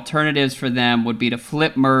the alternatives for them would be to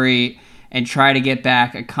flip Murray and try to get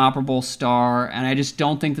back a comparable star, and I just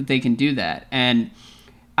don't think that they can do that. And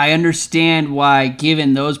I understand why,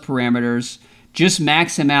 given those parameters, just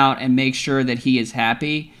max him out and make sure that he is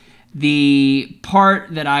happy. The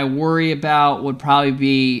part that I worry about would probably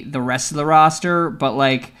be the rest of the roster, but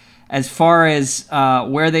like as far as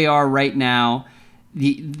where they are right now,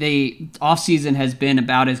 the offseason has been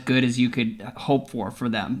about as good as you could hope for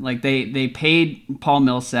them. Like they paid Paul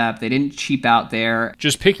Millsap, they didn't cheap out there.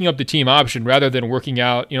 Just picking up the team option rather than working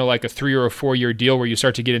out, like a 3 or a 4 year deal where you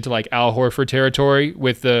start to get into like Al Horford territory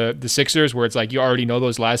with the Sixers, where it's like you already know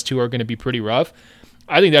those last two are going to be pretty rough.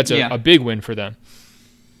 I think that's a big win for them.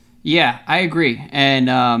 Yeah, I agree. And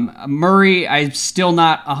Murray, I'm still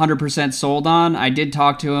not 100% sold on. I did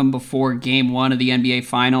talk to him before Game 1 of the NBA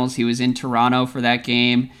Finals. He was in Toronto for that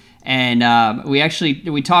game. And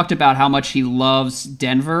we talked about how much he loves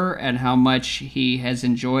Denver and how much he has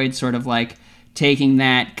enjoyed sort of like taking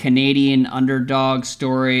that Canadian underdog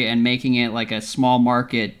story and making it like a small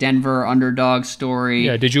market Denver underdog story.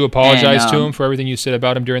 Yeah, did you apologize to him for everything you said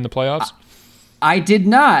about him during the playoffs? I did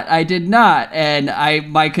not.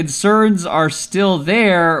 And my concerns are still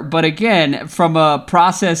there. But again, from a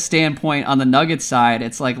process standpoint on the Nuggets side,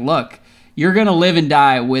 it's like, look, you're going to live and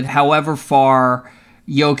die with however far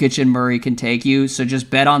Jokic and Murray can take you. So just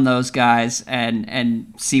bet on those guys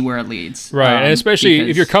and see where it leads. Right. And especially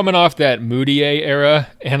if you're coming off that Moutier era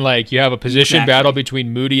and like you have a position battle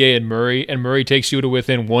between Moutier and Murray takes you to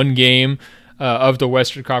within one game of the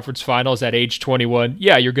Western Conference Finals at age 21,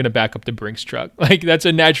 you're going to back up the Brinks truck. Like, that's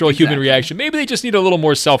a natural human reaction. Maybe they just need a little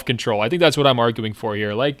more self-control. I think that's what I'm arguing for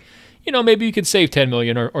here. Like, maybe you could save $10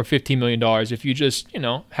 million or $15 million if you just,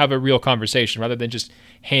 have a real conversation rather than just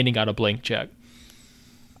handing out a blank check.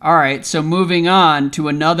 All right, so moving on to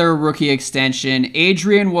another rookie extension,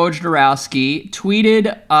 Adrian Wojnarowski tweeted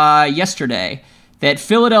yesterday that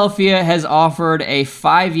Philadelphia has offered a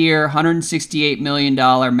 5-year, $168 million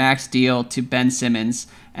max deal to Ben Simmons,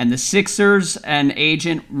 and the Sixers and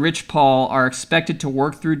agent Rich Paul are expected to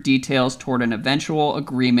work through details toward an eventual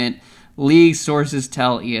agreement, league sources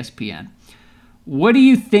tell ESPN. What do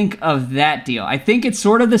you think of that deal? I think it's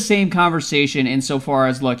sort of the same conversation insofar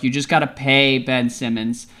as, look, you just got to pay Ben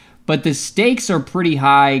Simmons, but the stakes are pretty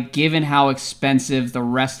high given how expensive the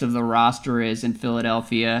rest of the roster is in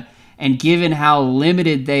Philadelphia, and given how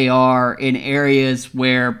limited they are in areas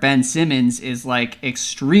where Ben Simmons is like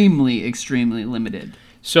extremely, extremely limited.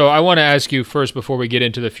 So I want to ask you first, before we get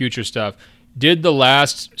into the future stuff, did the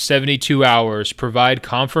last 72 hours provide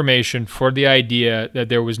confirmation for the idea that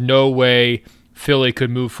there was no way Philly could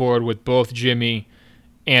move forward with both Jimmy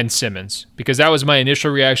and Simmons? Because that was my initial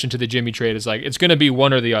reaction to the Jimmy trade. Is like, it's going to be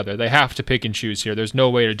one or the other. They have to pick and choose here. There's no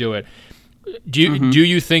way to do it. Do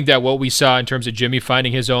you think that what we saw in terms of Jimmy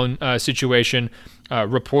finding his own situation,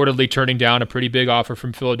 reportedly turning down a pretty big offer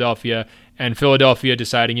from Philadelphia, and Philadelphia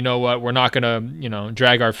deciding, you know what, we're not going to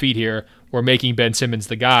drag our feet here, we're making Ben Simmons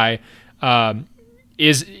the guy,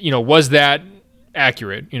 was that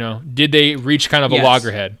accurate? Did they reach kind of a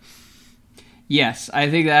loggerhead? Yes, I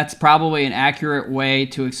think that's probably an accurate way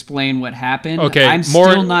to explain what happened. Okay, I'm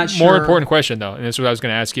still not sure. More important question, though, and this is what I was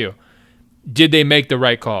going to ask you. Did they make the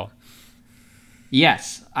right call?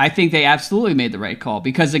 Yes, I think they absolutely made the right call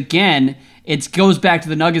because, again, it goes back to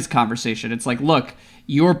the Nuggets conversation. It's like, look,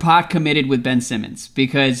 you're pot committed with Ben Simmons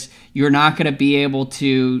because you're not going to be able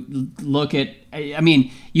to look at – I mean,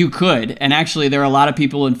 you could. And actually, there are a lot of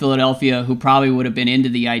people in Philadelphia who probably would have been into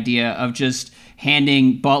the idea of just –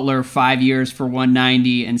 handing Butler 5 years for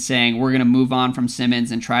 190 and saying we're going to move on from Simmons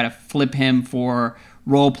and try to flip him for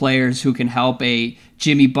role players who can help a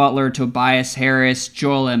Jimmy Butler, Tobias Harris,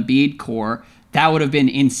 Joel Embiid core. That would have been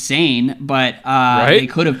insane, but right? They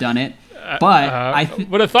could have done it. But I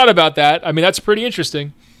would have thought about that. I mean, that's pretty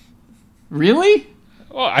interesting. Really?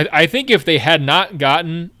 Well, I think if they had not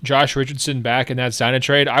gotten Josh Richardson back in that sign-and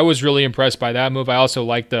trade, I was really impressed by that move. I also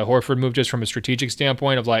liked the Horford move just from a strategic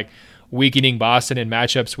standpoint of like weakening Boston in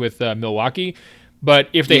matchups with Milwaukee. But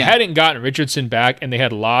if they hadn't gotten Richardson back and they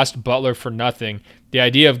had lost Butler for nothing, the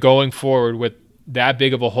idea of going forward with that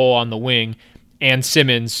big of a hole on the wing and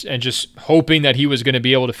Simmons and just hoping that he was going to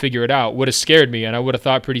be able to figure it out would have scared me, and I would have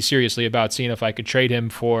thought pretty seriously about seeing if I could trade him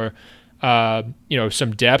for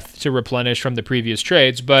some depth to replenish from the previous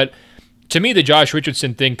trades. But to me, the Josh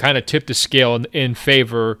Richardson thing kind of tipped the scale in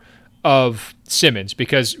favor of Simmons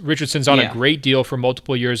because Richardson's on a great deal for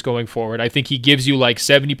multiple years going forward. I think he gives you like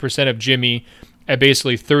 70% of Jimmy at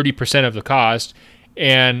basically 30% of the cost.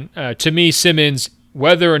 And to me, Simmons,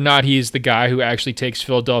 whether or not he's the guy who actually takes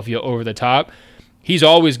Philadelphia over the top, he's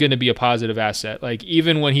always going to be a positive asset. Like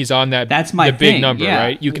even when he's on the big number,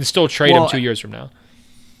 right? You can still trade him 2 years from now.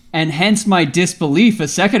 And hence my disbelief a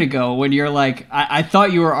second ago when you're like, I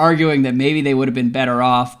thought you were arguing that maybe they would have been better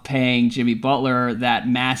off paying Jimmy Butler that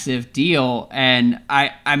massive deal. And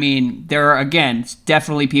I mean, there are, again,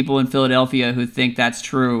 definitely people in Philadelphia who think that's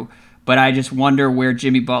true. But I just wonder where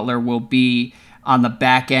Jimmy Butler will be on the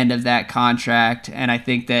back end of that contract. And I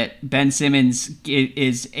think that Ben Simmons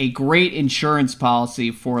is a great insurance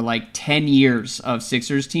policy for like 10 years of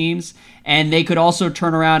Sixers teams. And they could also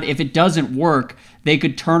turn around, if it doesn't work, they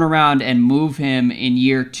could turn around and move him in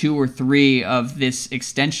year 2 or 3 of this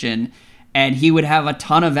extension, and he would have a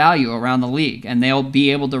ton of value around the league. And they'll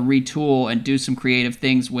be able to retool and do some creative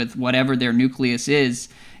things with whatever their nucleus is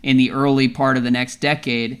in the early part of the next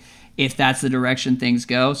decade, if that's the direction things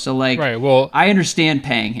go. So, like, right, well, I understand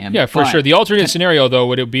paying him. Yeah, for sure. The alternate scenario, though,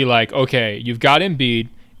 would it be like, okay, you've got Embiid,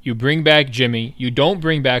 you bring back Jimmy, you don't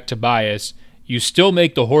bring back Tobias, you still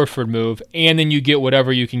make the Horford move, and then you get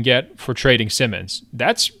whatever you can get for trading Simmons.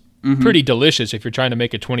 That's pretty delicious if you're trying to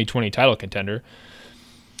make a 2020 title contender.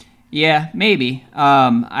 Yeah, maybe.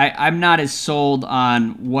 I'm not as sold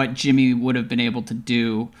on what Jimmy would have been able to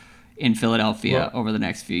do in Philadelphia over the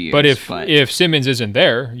next few years. But if Simmons isn't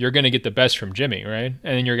there, you're going to get the best from Jimmy, right?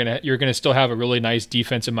 And then you're going to still have a really nice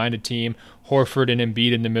defensive-minded team, Horford and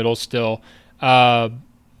Embiid in the middle still. I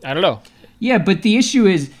don't know. Yeah, but the issue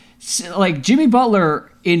is, like, Jimmy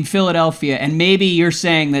Butler in Philadelphia, and maybe you're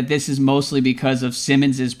saying that this is mostly because of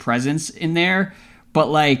Simmons' presence in there, but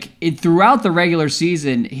like throughout the regular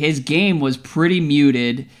season, his game was pretty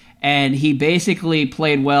muted, and he basically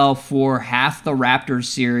played well for half the Raptors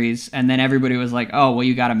series, and then everybody was like, oh, well,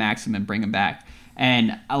 you got to max him and bring him back.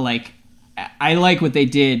 And I like what they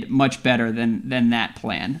did much better than that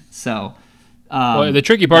plan. So... well, the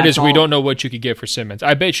tricky part is we don't know what you could get for Simmons.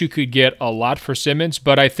 I bet you could get a lot for Simmons,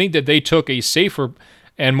 but I think that they took a safer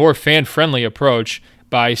and more fan-friendly approach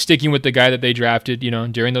by sticking with the guy that they drafted,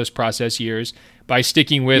 during those process years, by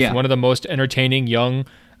sticking with one of the most entertaining young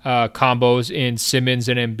combos in Simmons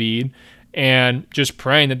and Embiid, and just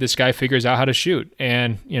praying that this guy figures out how to shoot.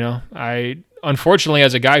 And, I unfortunately,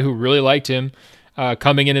 as a guy who really liked him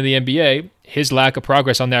coming into the NBA, his lack of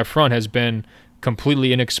progress on that front has been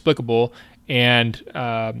completely inexplicable. And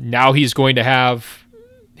now he's going to have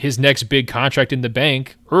his next big contract in the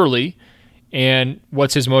bank early. And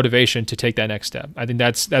what's his motivation to take that next step? I think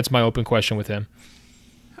that's my open question with him.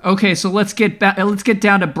 Okay, so let's get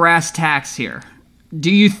down to brass tacks here.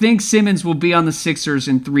 Do you think Simmons will be on the Sixers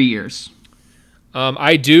in 3 years?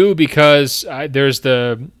 I do, because there's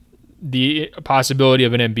the possibility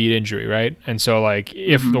of an Embiid injury, right? And so, like,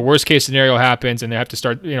 if the worst case scenario happens and they have to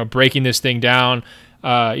start, breaking this thing down,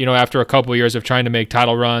 after a couple of years of trying to make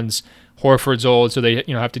title runs, Horford's old, so they,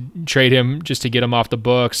 have to trade him just to get him off the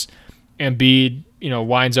books. Embiid,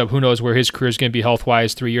 winds up, who knows where his career is going to be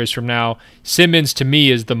health-wise 3 years from now. Simmons, to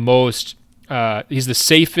me, is the most he's the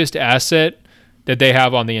safest asset that they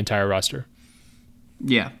have on the entire roster.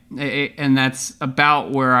 Yeah, and that's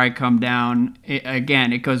about where I come down.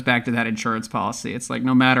 Again, it goes back to that insurance policy. It's like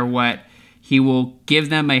no matter what, he will give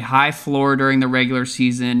them a high floor during the regular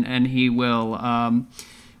season, and he will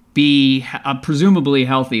be presumably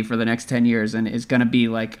healthy for the next 10 years and is going to be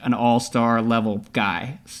like an all-star level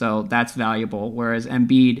guy. So that's valuable, whereas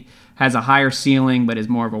Embiid has a higher ceiling but is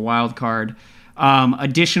more of a wild card.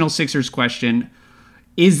 Additional Sixers question.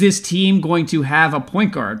 Is this team going to have a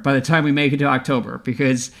point guard by the time we make it to October?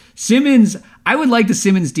 Because Simmons, I would like the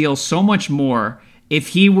Simmons deal so much more if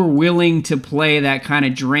he were willing to play that kind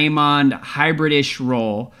of Draymond hybrid-ish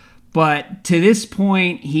role. But to this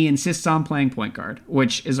point, he insists on playing point guard,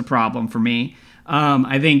 which is a problem for me.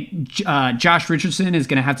 I think Josh Richardson is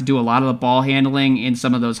going to have to do a lot of the ball handling in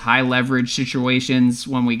some of those high leverage situations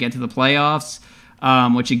when we get to the playoffs,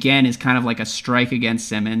 which again is kind of like a strike against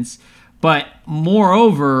Simmons. But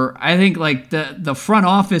moreover, I think like the front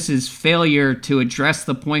office's failure to address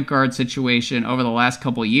the point guard situation over the last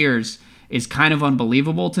couple of years is kind of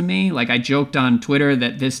unbelievable to me. Like I joked on Twitter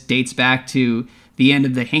that this dates back to the end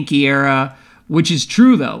of the Hinkie era, which is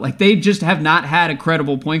true though. Like they just have not had a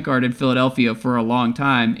credible point guard in Philadelphia for a long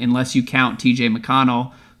time, unless you count TJ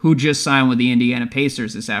McConnell, who just signed with the Indiana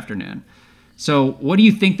Pacers this afternoon. So what do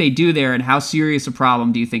you think they do there, and how serious a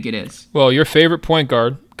problem do you think it is? Well, your favorite point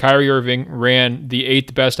guard, Kyrie Irving, ran the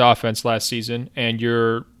 8th best offense last season, and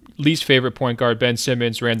your least favorite point guard, Ben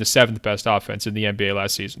Simmons, ran the 7th best offense in the NBA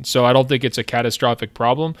last season. So I don't think it's a catastrophic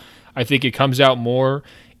problem. I think it comes out more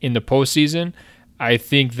in the postseason. I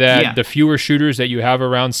think that the fewer shooters that you have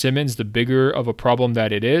around Simmons, the bigger of a problem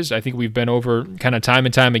that it is. I think we've been over kind of time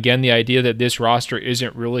and time again the idea that this roster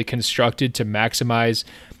isn't really constructed to maximize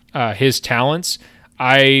his talents.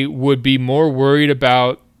 I would be more worried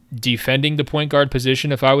about defending the point guard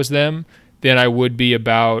position if I was them than I would be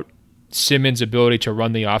about Simmons' ability to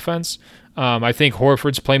run the offense. I think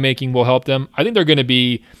Horford's playmaking will help them. I think they're going to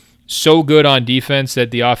be so good on defense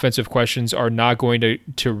that the offensive questions are not going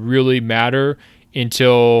to really matter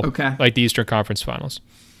until like the Eastern Conference Finals.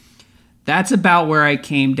 That's about where I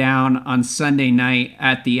came down on Sunday night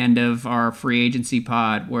at the end of our free agency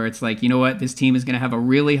pod, where it's like, you know what, this team is going to have a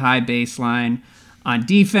really high baseline on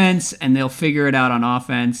defense, and they'll figure it out on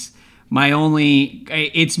offense.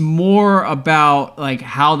 It's more about like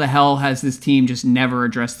how the hell has this team just never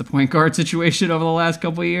addressed the point guard situation over the last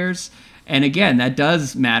couple of years? And again, that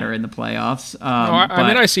does matter in the playoffs.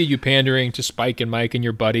 I see you pandering to Spike and Mike and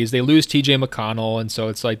your buddies. They lose TJ McConnell, and so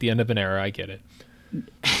it's like the end of an era. I get it.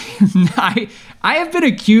 I have been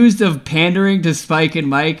accused of pandering to Spike and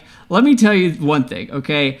Mike. Let me tell you one thing,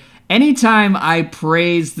 okay? Anytime I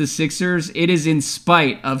praise the Sixers, it is in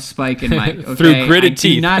spite of Spike and Mike. Okay? Through gritted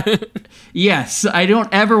teeth. Yes, I don't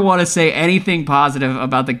ever want to say anything positive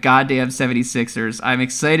about the goddamn 76ers. I'm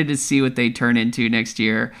excited to see what they turn into next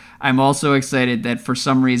year. I'm also excited that for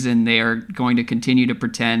some reason they are going to continue to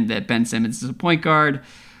pretend that Ben Simmons is a point guard.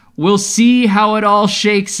 We'll see how it all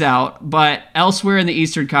shakes out, but elsewhere in the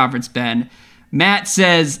Eastern Conference, Ben, Matt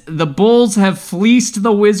says, the Bulls have fleeced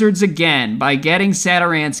the Wizards again by getting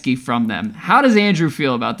Satoransky from them. How does Andrew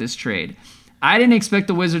feel about this trade? I didn't expect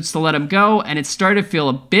the Wizards to let him go, and it's starting to feel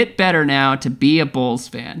a bit better now to be a Bulls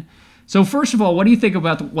fan. So first of all, what do you think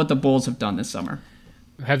about what the Bulls have done this summer?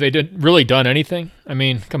 Have they really done anything? I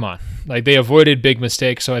mean, come on. Like, they avoided big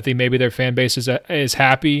mistakes, so I think maybe their fan base is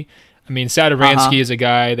happy. I mean, Satoransky is a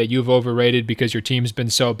guy that you've overrated because your team's been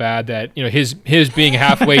so bad that, his being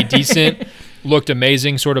halfway decent looked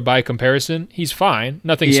amazing sort of by comparison. He's fine.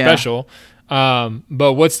 Nothing special.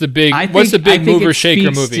 But what's the big mover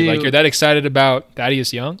shaker movie? Like, you're that excited about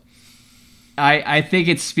Thaddeus Young? I think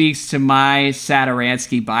it speaks to my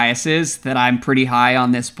Satoransky biases that I'm pretty high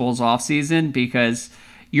on this Bulls offseason, because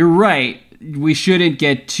you're right. We shouldn't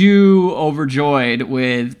get too overjoyed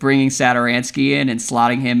with bringing Satoransky in and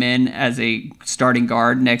slotting him in as a starting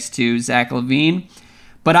guard next to Zach LaVine.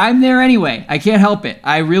 But I'm there anyway. I can't help it.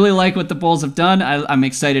 I really like what the Bulls have done. I'm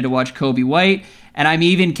excited to watch Kobe White. And I'm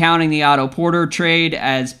even counting the Otto Porter trade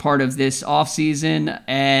as part of this offseason.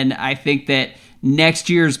 And I think that next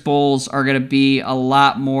year's Bulls are going to be a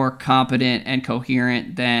lot more competent and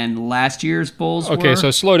coherent than last year's Bulls were. Okay, so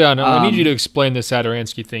slow down. I need you to explain this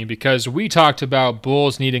Satoransky thing, because we talked about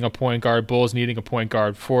Bulls needing a point guard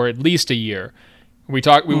for at least a year. We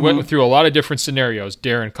went through a lot of different scenarios.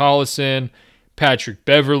 Darren Collison, Patrick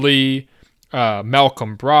Beverley,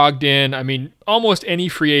 Malcolm Brogdon. I mean, almost any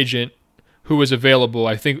free agent who was available,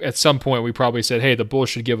 I think at some point we probably said, hey, the Bulls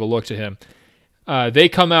should give a look to him. They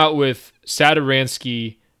come out with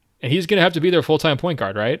Satoransky, and he's going to have to be their full-time point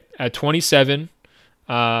guard, right? At 27,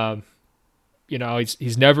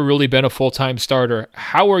 he's never really been a full-time starter.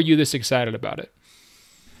 How are you this excited about it?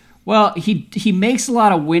 Well, he makes a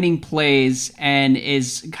lot of winning plays and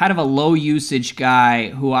is kind of a low-usage guy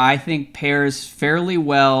who I think pairs fairly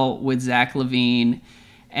well with Zach LaVine.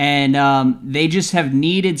 And they just have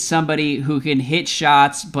needed somebody who can hit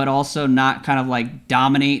shots but also not kind of like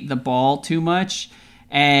dominate the ball too much.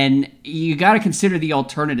 And you got to consider the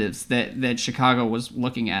alternatives that Chicago was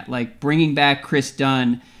looking at, like bringing back Chris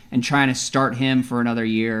Dunn and trying to start him for another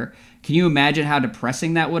year. Can you imagine how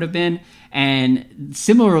depressing that would have been? And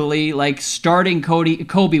similarly, like starting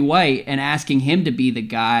Kobe White and asking him to be the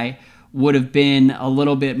guy would have been a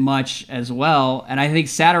little bit much as well. And I think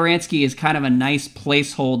Satoransky is kind of a nice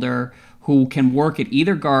placeholder who can work at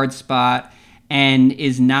either guard spot and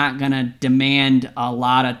is not going to demand a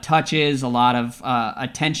lot of touches, a lot of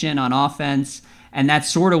attention on offense. And that's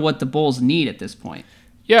sort of what the Bulls need at this point.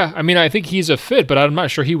 Yeah, I mean, I think he's a fit, but I'm not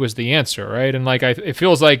sure he was the answer, right? And like, it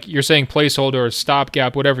feels like you're saying placeholder or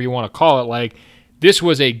stopgap, whatever you want to call it. Like, this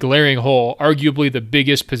was a glaring hole, arguably the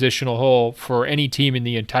biggest positional hole for any team in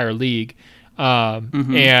the entire league.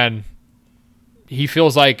 And he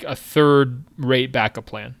feels like a third-rate backup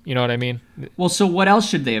plan. You know what I mean? Well, so what else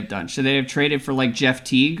should they have done? Should they have traded for like Jeff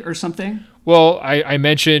Teague or something? Well, I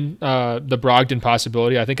mentioned the Brogdon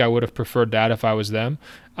possibility. I think I would have preferred that if I was them.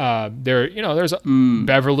 There's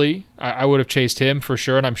Beverly. I would have chased him for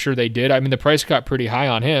sure, and I'm sure they did. I mean, the price got pretty high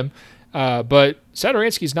on him. But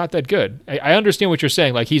Satoransky's not that good. I understand what you're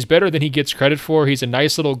saying. Like, he's better than he gets credit for. He's a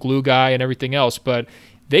nice little glue guy and everything else, but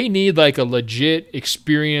they need like a legit,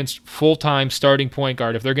 experienced, full-time starting point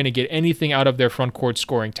guard if they're going to get anything out of their front court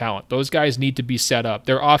scoring talent. Those guys need to be set up.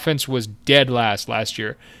 Their offense was dead last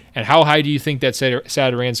year. And how high do you think that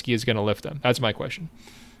Satoransky is going to lift them? That's my question.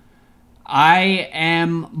 I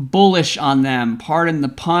am bullish on them. Pardon the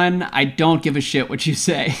pun. I don't give a shit what you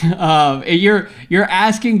say. You're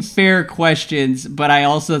asking fair questions, but I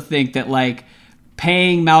also think that like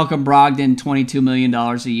paying Malcolm Brogdon $22 million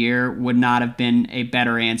a year would not have been a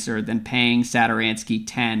better answer than paying Satoransky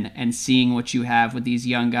 10 and seeing what you have with these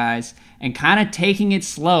young guys and kind of taking it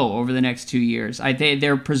slow over the next 2 years.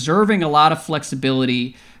 They're preserving a lot of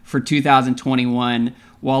flexibility for 2021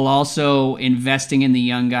 while also investing in the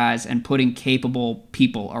young guys and putting capable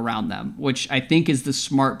people around them, which I think is the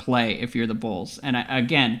smart play if you're the Bulls. And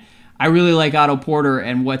I really like Otto Porter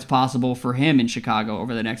and what's possible for him in Chicago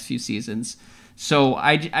over the next few seasons. So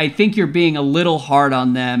I think you're being a little hard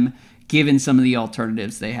on them given some of the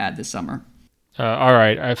alternatives they had this summer. All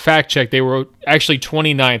right. Fact check. They were actually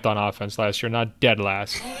 29th on offense last year, not dead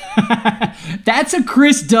last. That's a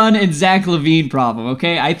Chris Dunn and Zach LaVine problem,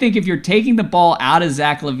 okay? I think if you're taking the ball out of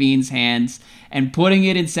Zach LaVine's hands and putting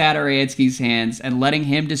it in Satoransky's hands and letting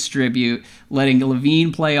him distribute, letting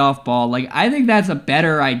LaVine play off ball, like I think that's a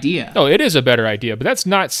better idea. No, it is a better idea, but that's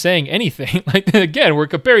not saying anything. Like, again, we're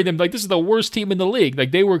comparing them like this is the worst team in the league.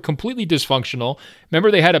 Like, they were completely dysfunctional. Remember,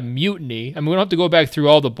 they had a mutiny. I mean, we don't have to go back through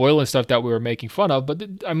all the Boylan stuff that we were making fun of, but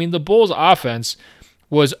the Bulls' offense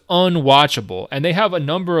was unwatchable, and they have a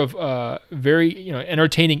number of very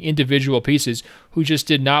entertaining individual pieces who just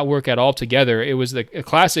did not work at all together. It was a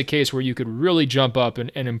classic case where you could really jump up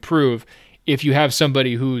and improve if you have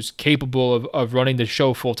somebody who's capable of running the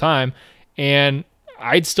show full time, and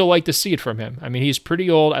I'd still like to see it from him. I mean, he's pretty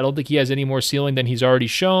old. I don't think he has any more ceiling than he's already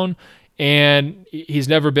shown, and he's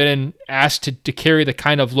never been asked to carry the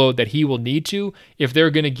kind of load that he will need to if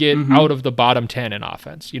they're going to get out of the bottom 10 in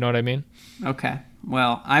offense. You know what I mean? Okay.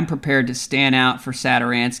 Well, I'm prepared to stand out for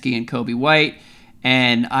Satoransky and Kobe White,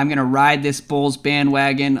 and I'm going to ride this Bulls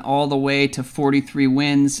bandwagon all the way to 43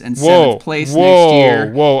 wins and 7th place next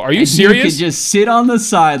year. Whoa, are you serious? You can just sit on the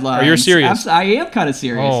sidelines. Are you serious? I am kind of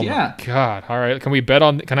serious, yeah. Oh, my God. All right. Can we bet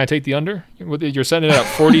on – can I take the under? You're setting it at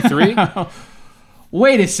 43?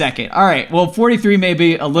 Wait a second. All right. Well, 43 may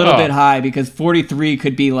be a little bit high because 43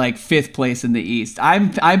 could be like 5th place in the East.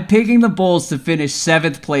 I'm picking the Bulls to finish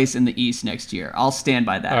 7th place in the East next year. I'll stand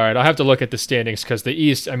by that. All right. I'll have to look at the standings because the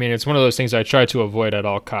East, I mean, it's one of those things I try to avoid at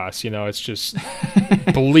all costs. It's just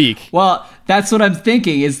bleak. Well, that's what I'm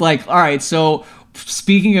thinking is like, all right, so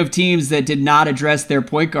speaking of teams that did not address their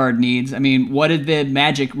point guard needs, I mean, what did the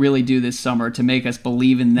Magic really do this summer to make us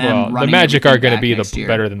believe in them? Well, the Magic are going to be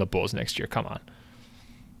better than the Bulls next year. Come on.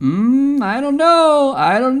 I don't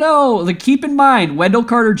know. Like, keep in mind, Wendell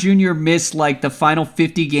Carter Jr. missed like the final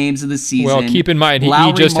 50 games of the season. Well, keep in mind,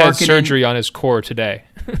 he just had surgery on his core today.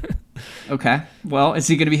 Okay. Well, is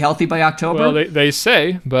he going to be healthy by October? Well, they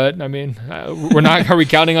say, but I mean, are we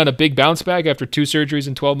counting on a big bounce back after 2 surgeries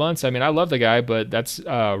in 12 months? I mean, I love the guy, but that's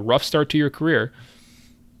a rough start to your career.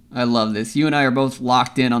 I love this. You and I are both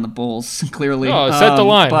locked in on the Bulls, clearly. Oh, set the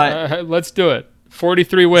line. Let's do it.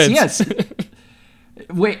 43 wins. Yes.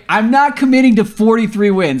 Wait, I'm not committing to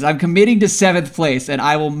 43 wins. I'm committing to 7th place, and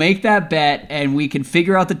I will make that bet, and we can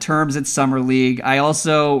figure out the terms at Summer League. I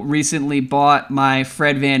also recently bought my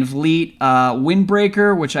Fred VanVleet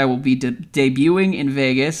windbreaker, which I will be debuting in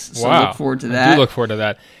Vegas, so look forward to that. I do look forward to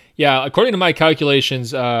that. Yeah, according to my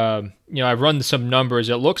calculations, I've run some numbers.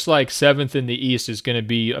 It looks like 7th in the East is going to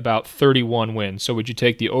be about 31 wins. So would you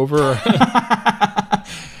take the over?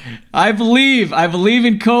 I believe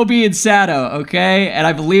in Kobe and Sato, okay? And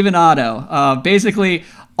I believe in Otto. Basically,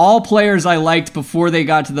 all players I liked before they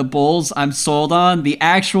got to the Bulls, I'm sold on. The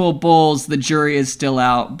actual Bulls, the jury is still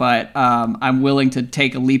out, but I'm willing to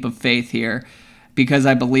take a leap of faith here because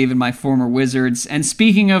I believe in my former Wizards. And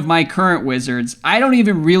speaking of my current Wizards, I don't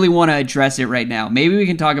even really want to address it right now. Maybe we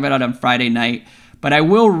can talk about it on Friday night, but I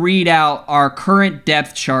will read out our current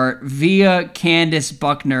depth chart via Candace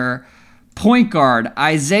Buckner. Point guard,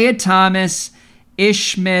 Isaiah Thomas,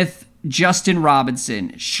 Ish Smith, Justin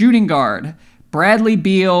Robinson. Shooting guard, Bradley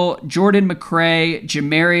Beal, Jordan McRae,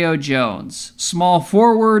 Jamario Jones. Small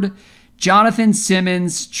forward, Jonathan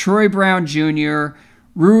Simmons, Troy Brown Jr.,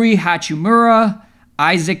 Rui Hachimura,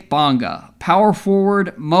 Isaac Bonga. Power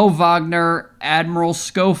forward, Mo Wagner, Admiral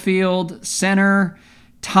Schofield. Center,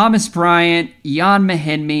 Thomas Bryant, Jan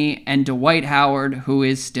Mahinmi, and Dwight Howard, who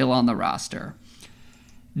is still on the roster.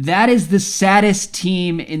 That is the saddest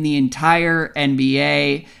team in the entire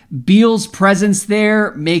NBA. Beal's presence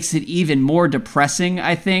there makes it even more depressing,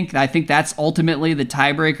 I think. I think that's ultimately the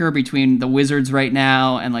tiebreaker between the Wizards right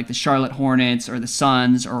now and like the Charlotte Hornets or the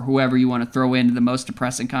Suns or whoever you want to throw into the most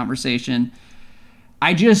depressing conversation.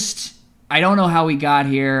 I don't know how we got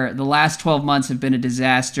here. The last 12 months have been a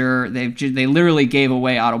disaster. They literally gave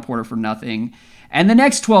away Otto Porter for nothing. And the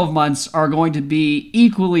next 12 months are going to be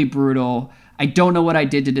equally brutal. I don't know what I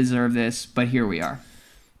did to deserve this, but here we are.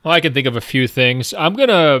 Well, I can think of a few things. I'm going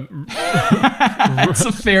to... That's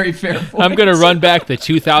a very fair point. I'm going to run back the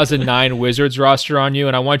 2009 Wizards roster on you,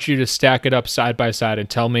 and I want you to stack it up side by side and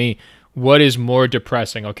tell me what is more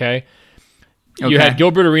depressing, okay? You had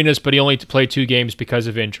Gilbert Arenas, but he only played 2 games because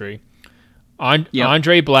of injury.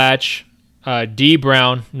 Andre Blatch, D.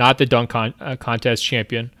 Brown, not the dunk contest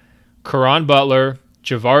champion, Caron Butler,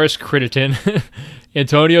 Javaris Crittenton,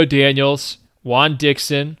 Antonio Daniels, Juan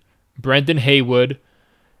Dixon, Brendan Haywood,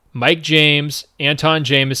 Mike James, Anton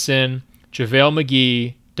Jameson, JaVale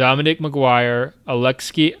McGee, Dominic McGuire,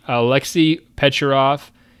 Alexei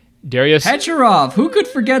Petrov, Darius... Petrov! Who could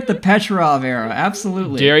forget the Petrov era?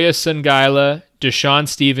 Absolutely. Darius Sangaila, Deshaun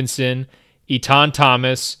Stevenson, Etan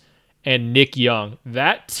Thomas, and Nick Young.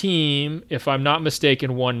 That team, if I'm not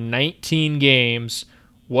mistaken, won 19 games.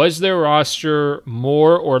 Was their roster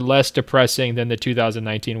more or less depressing than the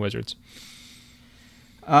 2019 Wizards?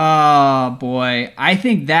 Oh, boy. I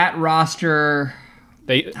think that roster...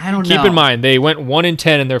 I don't know. Keep in mind, they went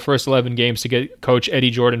 1-10 in their first 11 games to get Coach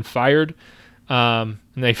Eddie Jordan fired. And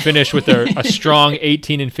they finished with a strong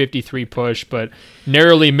 18-53 push, but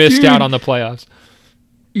narrowly missed out on the playoffs.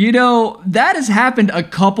 You know, that has happened a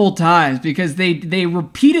couple times because they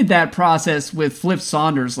repeated that process with Flip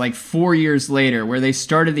Saunders like 4 years later, where they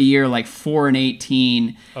started the year like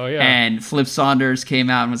 4-18. Oh, yeah. And Flip Saunders came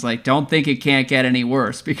out and was like, "Don't think it can't get any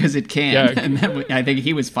worse because it can." Yeah. And then I think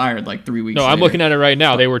he was fired like 3 weeks later. I'm looking at it right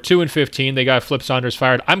now. They were 2-15. They got Flip Saunders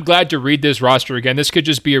fired. I'm glad to read this roster again. This could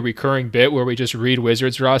just be a recurring bit where we just read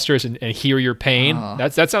Wizards rosters and hear your pain.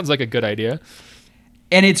 That sounds like a good idea.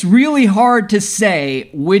 And it's really hard to say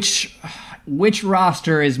which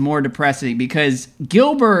roster is more depressing because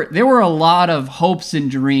Gilbert, there were a lot of hopes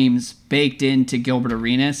and dreams baked into Gilbert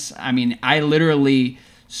Arenas. I mean, I literally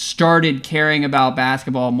started caring about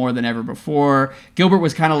basketball more than ever before. Gilbert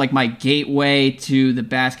was kind of like my gateway to the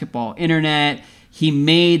basketball internet. He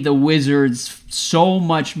made the Wizards so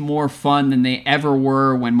much more fun than they ever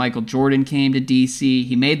were when Michael Jordan came to DC.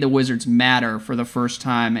 He made the Wizards matter for the first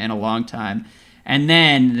time in a long time. And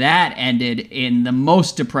then that ended in the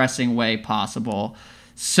most depressing way possible.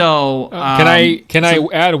 So can I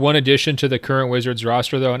add one addition to the current Wizards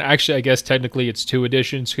roster, though? And actually, I guess technically it's 2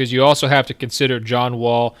 additions because you also have to consider John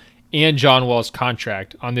Wall and John Wall's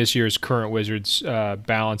contract on this year's current Wizards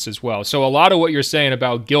balance as well. So a lot of what you're saying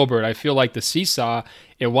about Gilbert, I feel like the seesaw,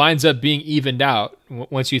 it winds up being evened out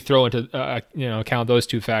once you throw into account those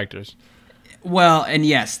 2 factors. Well, and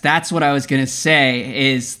yes, that's what I was going to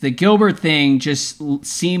say is the Gilbert thing just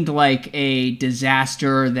seemed like a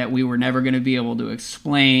disaster that we were never going to be able to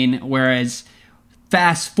explain. Whereas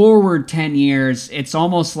fast forward 10 years, it's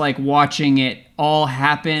almost like watching it all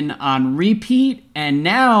happen on repeat. And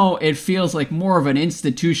now it feels like more of an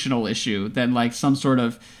institutional issue than like some sort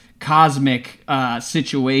of cosmic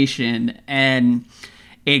situation. And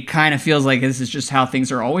it kind of feels like this is just how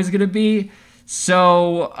things are always going to be.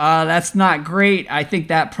 So that's not great. I think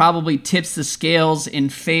that probably tips the scales in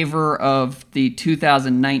favor of the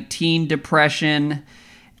 2019 depression.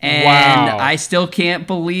 And wow. I still can't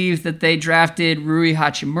believe that they drafted Rui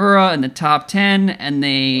Hachimura in the top 10 and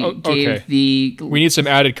they gave the... We need some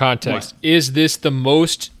added context. What? Is this the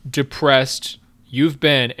most depressed you've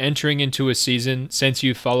been entering into a season since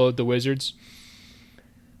you followed the Wizards?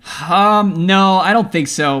 No, I don't think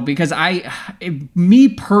so, because me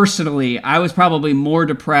personally, I was probably more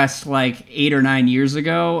depressed like 8 or 9 years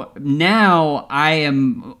ago. Now I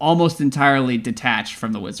am almost entirely detached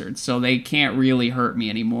from the Wizards, so they can't really hurt me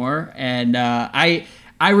anymore. And I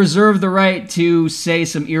reserve the right to say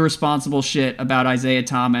some irresponsible shit about Isaiah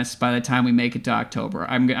Thomas by the time we make it to October.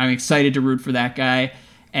 I'm excited to root for that guy,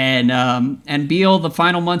 and Beal. The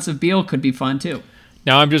final months of Beal could be fun too.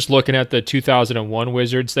 Now I'm just looking at the 2001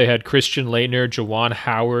 Wizards. They had Christian Laettner, Juwan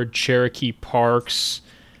Howard, Cherokee Parks.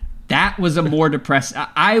 That was a more depressed...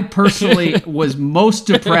 I personally was most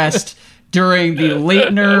depressed during the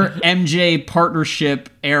Laettner MJ partnership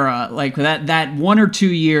era. Like that 1 or 2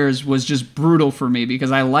 years was just brutal for me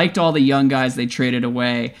because I liked all the young guys they traded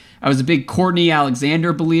away. I was a big Courtney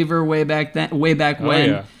Alexander believer way back when.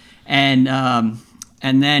 Yeah.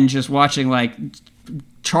 And then just watching like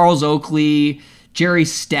Charles Oakley, Jerry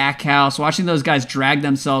Stackhouse, watching those guys drag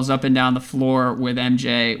themselves up and down the floor with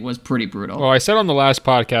MJ was pretty brutal. Well, I said on the last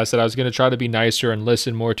podcast that I was going to try to be nicer and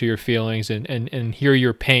listen more to your feelings and hear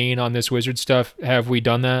your pain on this Wizard stuff. Have we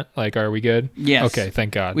done that? Like, are we good? Yes. Okay,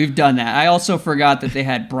 thank God. We've done that. I also forgot that they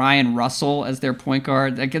had Brian Russell as their point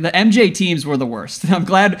guard. Like, the MJ teams were the worst. I'm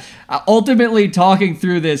glad ultimately talking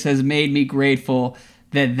through this has made me grateful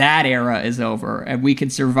that era is over and we can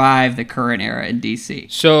survive the current era in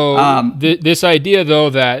DC. So this idea, though,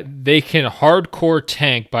 that they can hardcore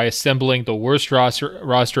tank by assembling the worst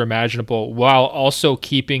roster imaginable while also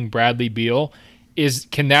keeping Bradley Beal,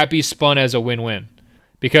 can that be spun as a win-win?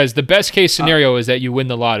 Because the best case scenario is that you win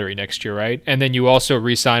the lottery next year, right? And then you also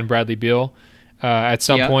re-sign Bradley Beal at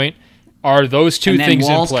some point. Are those two things in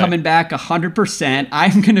play? Wall's coming back 100%.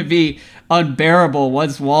 I'm going to be unbearable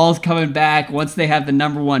once Wall's coming back, once they have the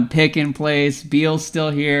number 1 pick in place. Beal's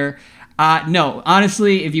still here. No,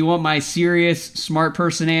 honestly, if you want my serious smart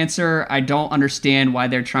person answer, I don't understand why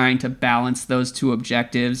they're trying to balance those two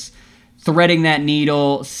objectives. Threading that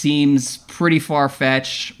needle seems pretty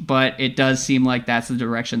far-fetched, but it does seem like that's the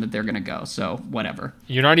direction that they're going to go. So whatever.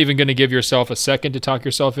 You're not even going to give yourself a second to talk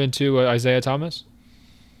yourself into Isaiah Thomas?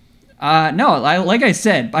 No, like I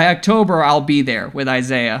said, by October, I'll be there with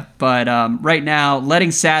Isaiah. But right now, letting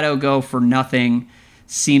Sato go for nothing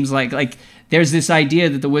seems like there's this idea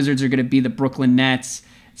that the Wizards are going to be the Brooklyn Nets.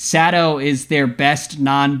 Sato is their best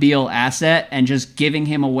non-Beal asset, and just giving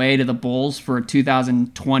him away to the Bulls for a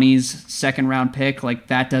 2020s second-round pick, like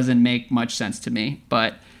that doesn't make much sense to me.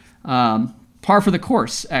 But par for the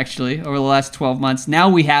course, actually, over the last 12 months. Now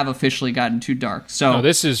we have officially gotten too dark. So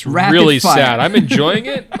this is really sad. I'm enjoying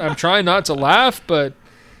it. I'm trying not to laugh, but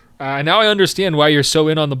now I understand why you're so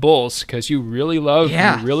in on the Bulls, because you really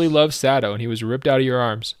love Sato, and he was ripped out of your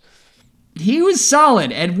arms. He was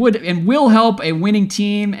solid and will help a winning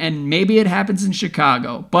team, and maybe it happens in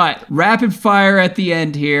Chicago. But rapid fire at the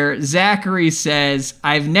end here. Zachary says,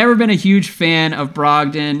 I've never been a huge fan of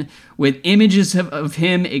Brogdon, with images of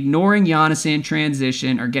him ignoring Giannis in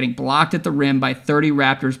transition or getting blocked at the rim by 30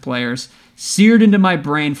 Raptors players seared into my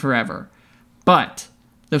brain forever. But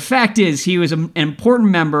the fact is, he was an important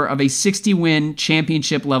member of a 60-win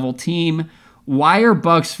championship-level team. Why are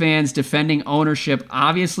Bucks fans defending ownership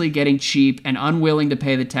obviously getting cheap and unwilling to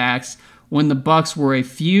pay the tax when the Bucks were a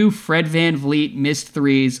few Fred VanVleet missed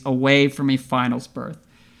threes away from a finals berth?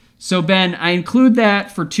 So, Ben, I include that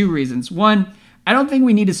for 2 reasons. One, I don't think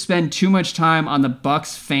we need to spend too much time on the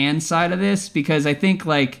Bucks fan side of this, because I think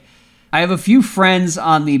I have a few friends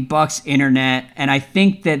on the Bucks internet, and I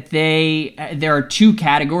think that there are 2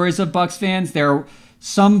 categories of Bucks fans. There are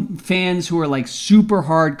some fans who are super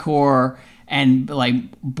hardcore and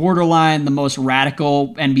borderline the most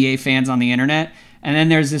radical NBA fans on the internet. And then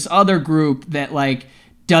there's this other group that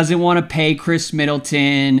doesn't want to pay Chris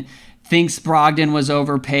Middleton, thinks Brogdon was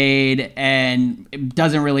overpaid, and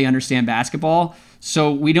doesn't really understand basketball.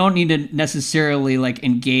 So we don't need to necessarily like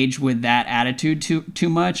engage with that attitude too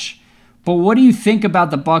much. But what do you think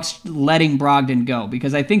about the Bucks letting Brogdon go?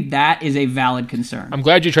 Because I think that is a valid concern. I'm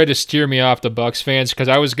glad you tried to steer me off the Bucks fans, because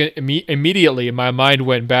I was immediately, my mind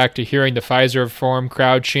went back to hearing the Pfizer Forum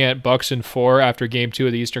crowd chant Bucks in 4 after Game 2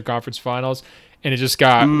 of the Eastern Conference Finals, and it just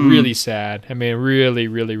got really sad. I mean, really,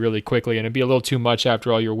 really, really quickly, and it'd be a little too much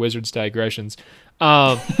after all your Wizards digressions.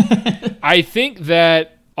 I think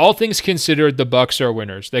that all things considered, the Bucks are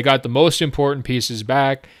winners. They got the most important pieces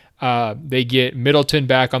back. They get Middleton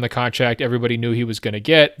back on the contract everybody knew he was going to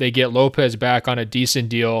get. They get Lopez back on a decent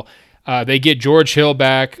deal. They get George Hill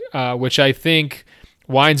back, which I think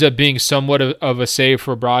winds up being somewhat of a save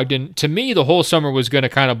for Brogdon. To me, the whole summer was going to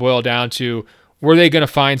kind of boil down to, were they going to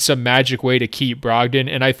find some magic way to keep Brogdon?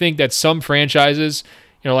 And I think that some franchises,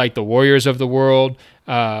 like the Warriors of the world,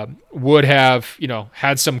 would have,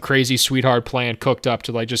 had some crazy sweetheart plan cooked up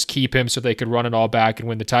to like just keep him so they could run it all back and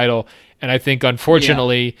win the title. And I think,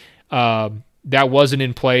 unfortunately, that wasn't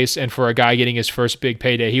in place. And for a guy getting his first big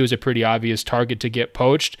payday, he was a pretty obvious target to get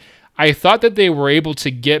poached. I thought that they were able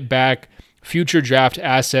to get back future draft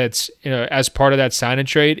assets as part of that sign and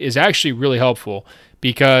trade is actually really helpful,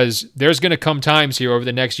 because there's going to come times here over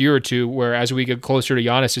the next year or two where, as we get closer to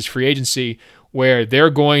Giannis's free agency, where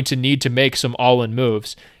they're going to need to make some all-in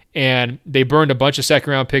moves. And they burned a bunch of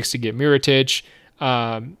second-round picks to get Mirotic.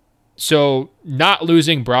 So not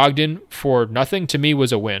losing Brogdon for nothing to me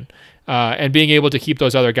was a win, and being able to keep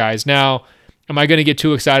those other guys. Now, am I going to get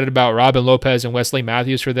too excited about Robin Lopez and Wesley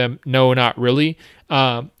Matthews for them? No, not really.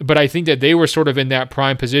 But I think that they were sort of in that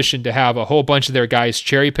prime position to have a whole bunch of their guys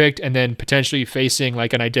cherry-picked and then potentially facing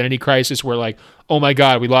like an identity crisis where like, oh my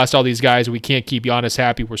God, we lost all these guys. We can't keep Giannis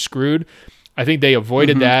happy. We're screwed. I think they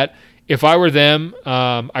avoided that. If I were them,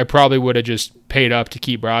 I probably would have just paid up to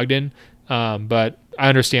keep Brogdon. But I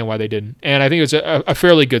understand why they didn't. And I think it was a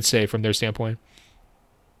fairly good save from their standpoint.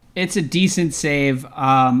 It's a decent save.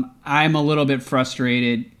 I'm a little bit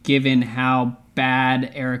frustrated given how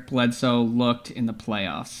bad Eric Bledsoe looked in the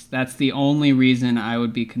playoffs. That's the only reason I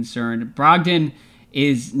would be concerned. Brogdon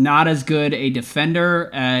is not as good a defender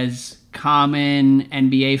as common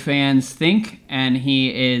NBA fans think, and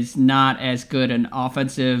he is not as good an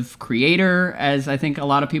offensive creator as I think a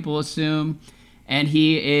lot of people assume. And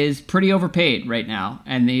he is pretty overpaid right now,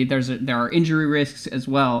 and there are injury risks as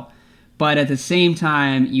well. But at the same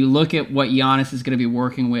time, you look at what Giannis is going to be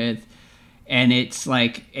working with, and it's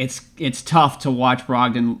like it's tough to watch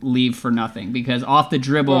Brogdon leave for nothing, because off the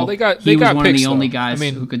dribble, he was one of the only guys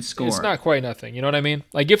who could score. It's not quite nothing, you know what I mean?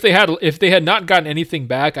 Like if they had not gotten anything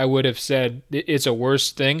back, I would have said it's a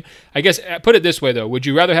worse thing. I guess put it this way though: would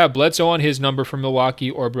you rather have Bledsoe on his number from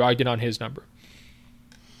Milwaukee or Brogdon on his number?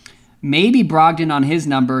 Maybe Brogdon on his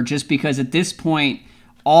number, just because at this point,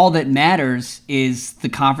 all that matters is the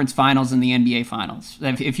conference finals and the NBA finals.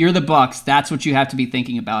 If you're the Bucks, that's what you have to be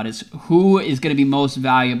thinking about, is who is going to be most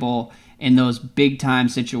valuable in those big time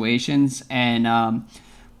situations. And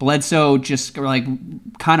Bledsoe just like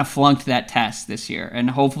kind of flunked that test this year, and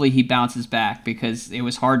hopefully he bounces back, because it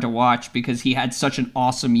was hard to watch because he had such an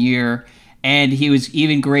awesome year, and he was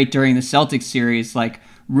even great during the Celtics series, like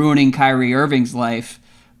ruining Kyrie Irving's life.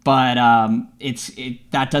 But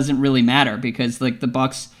that doesn't really matter, because like the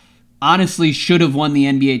Bucks honestly should have won the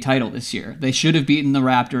NBA title this year. They should have beaten the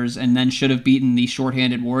Raptors and then should have beaten the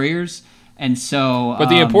shorthanded Warriors. And so, but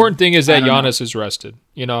the important thing is that Giannis is rested.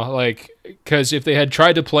 Because if they had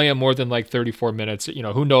tried to play him more than like 34 minutes,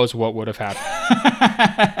 who knows what would have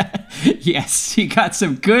happened. Yes, he got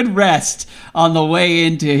some good rest on the way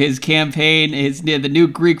into his campaign. The new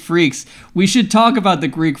Greek Freaks. We should talk about the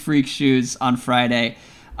Greek Freak shoes on Friday.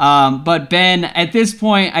 But Ben, at this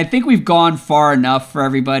point, I think we've gone far enough for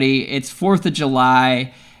everybody. It's 4th of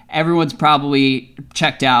July. Everyone's probably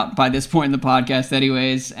checked out by this point in the podcast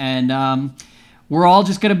anyways. And we're all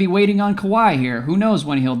just going to be waiting on Kawhi here. Who knows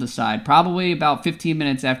when he'll decide? Probably about 15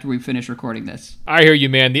 minutes after we finish recording this. I hear you,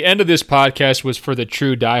 man. The end of this podcast was for the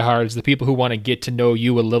true diehards, the people who want to get to know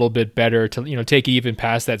you a little bit better, to take it even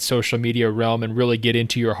past that social media realm and really get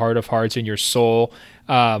into your heart of hearts and your soul.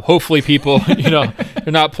 Hopefully people, they're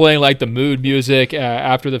not playing like the mood music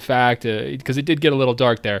after the fact, because it did get a little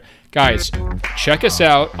dark there. Guys, check us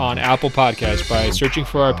out on Apple Podcasts by searching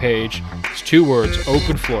for our page. It's 2 words,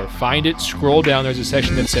 Open Floor. Find it, scroll down. There's a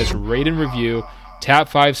section that says rate and review. Tap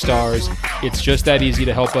 5 stars. It's just that easy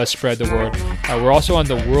to help us spread the word. We're also on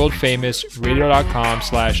the world famous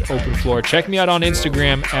radio.com/openfloor. Check me out on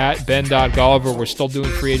Instagram at ben.golliver. We're still doing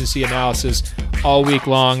free agency analysis all week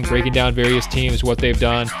long, breaking down various teams, what they've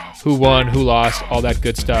done, who won, who lost, all that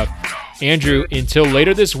good stuff. Andrew, until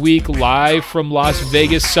later this week, live from Las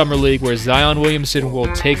Vegas Summer League, where Zion Williamson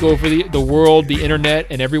will take over the world, the internet,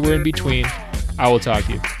 and everywhere in between, I will talk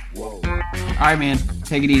to you. All right, man.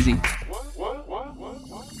 Take it easy.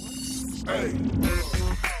 Hey.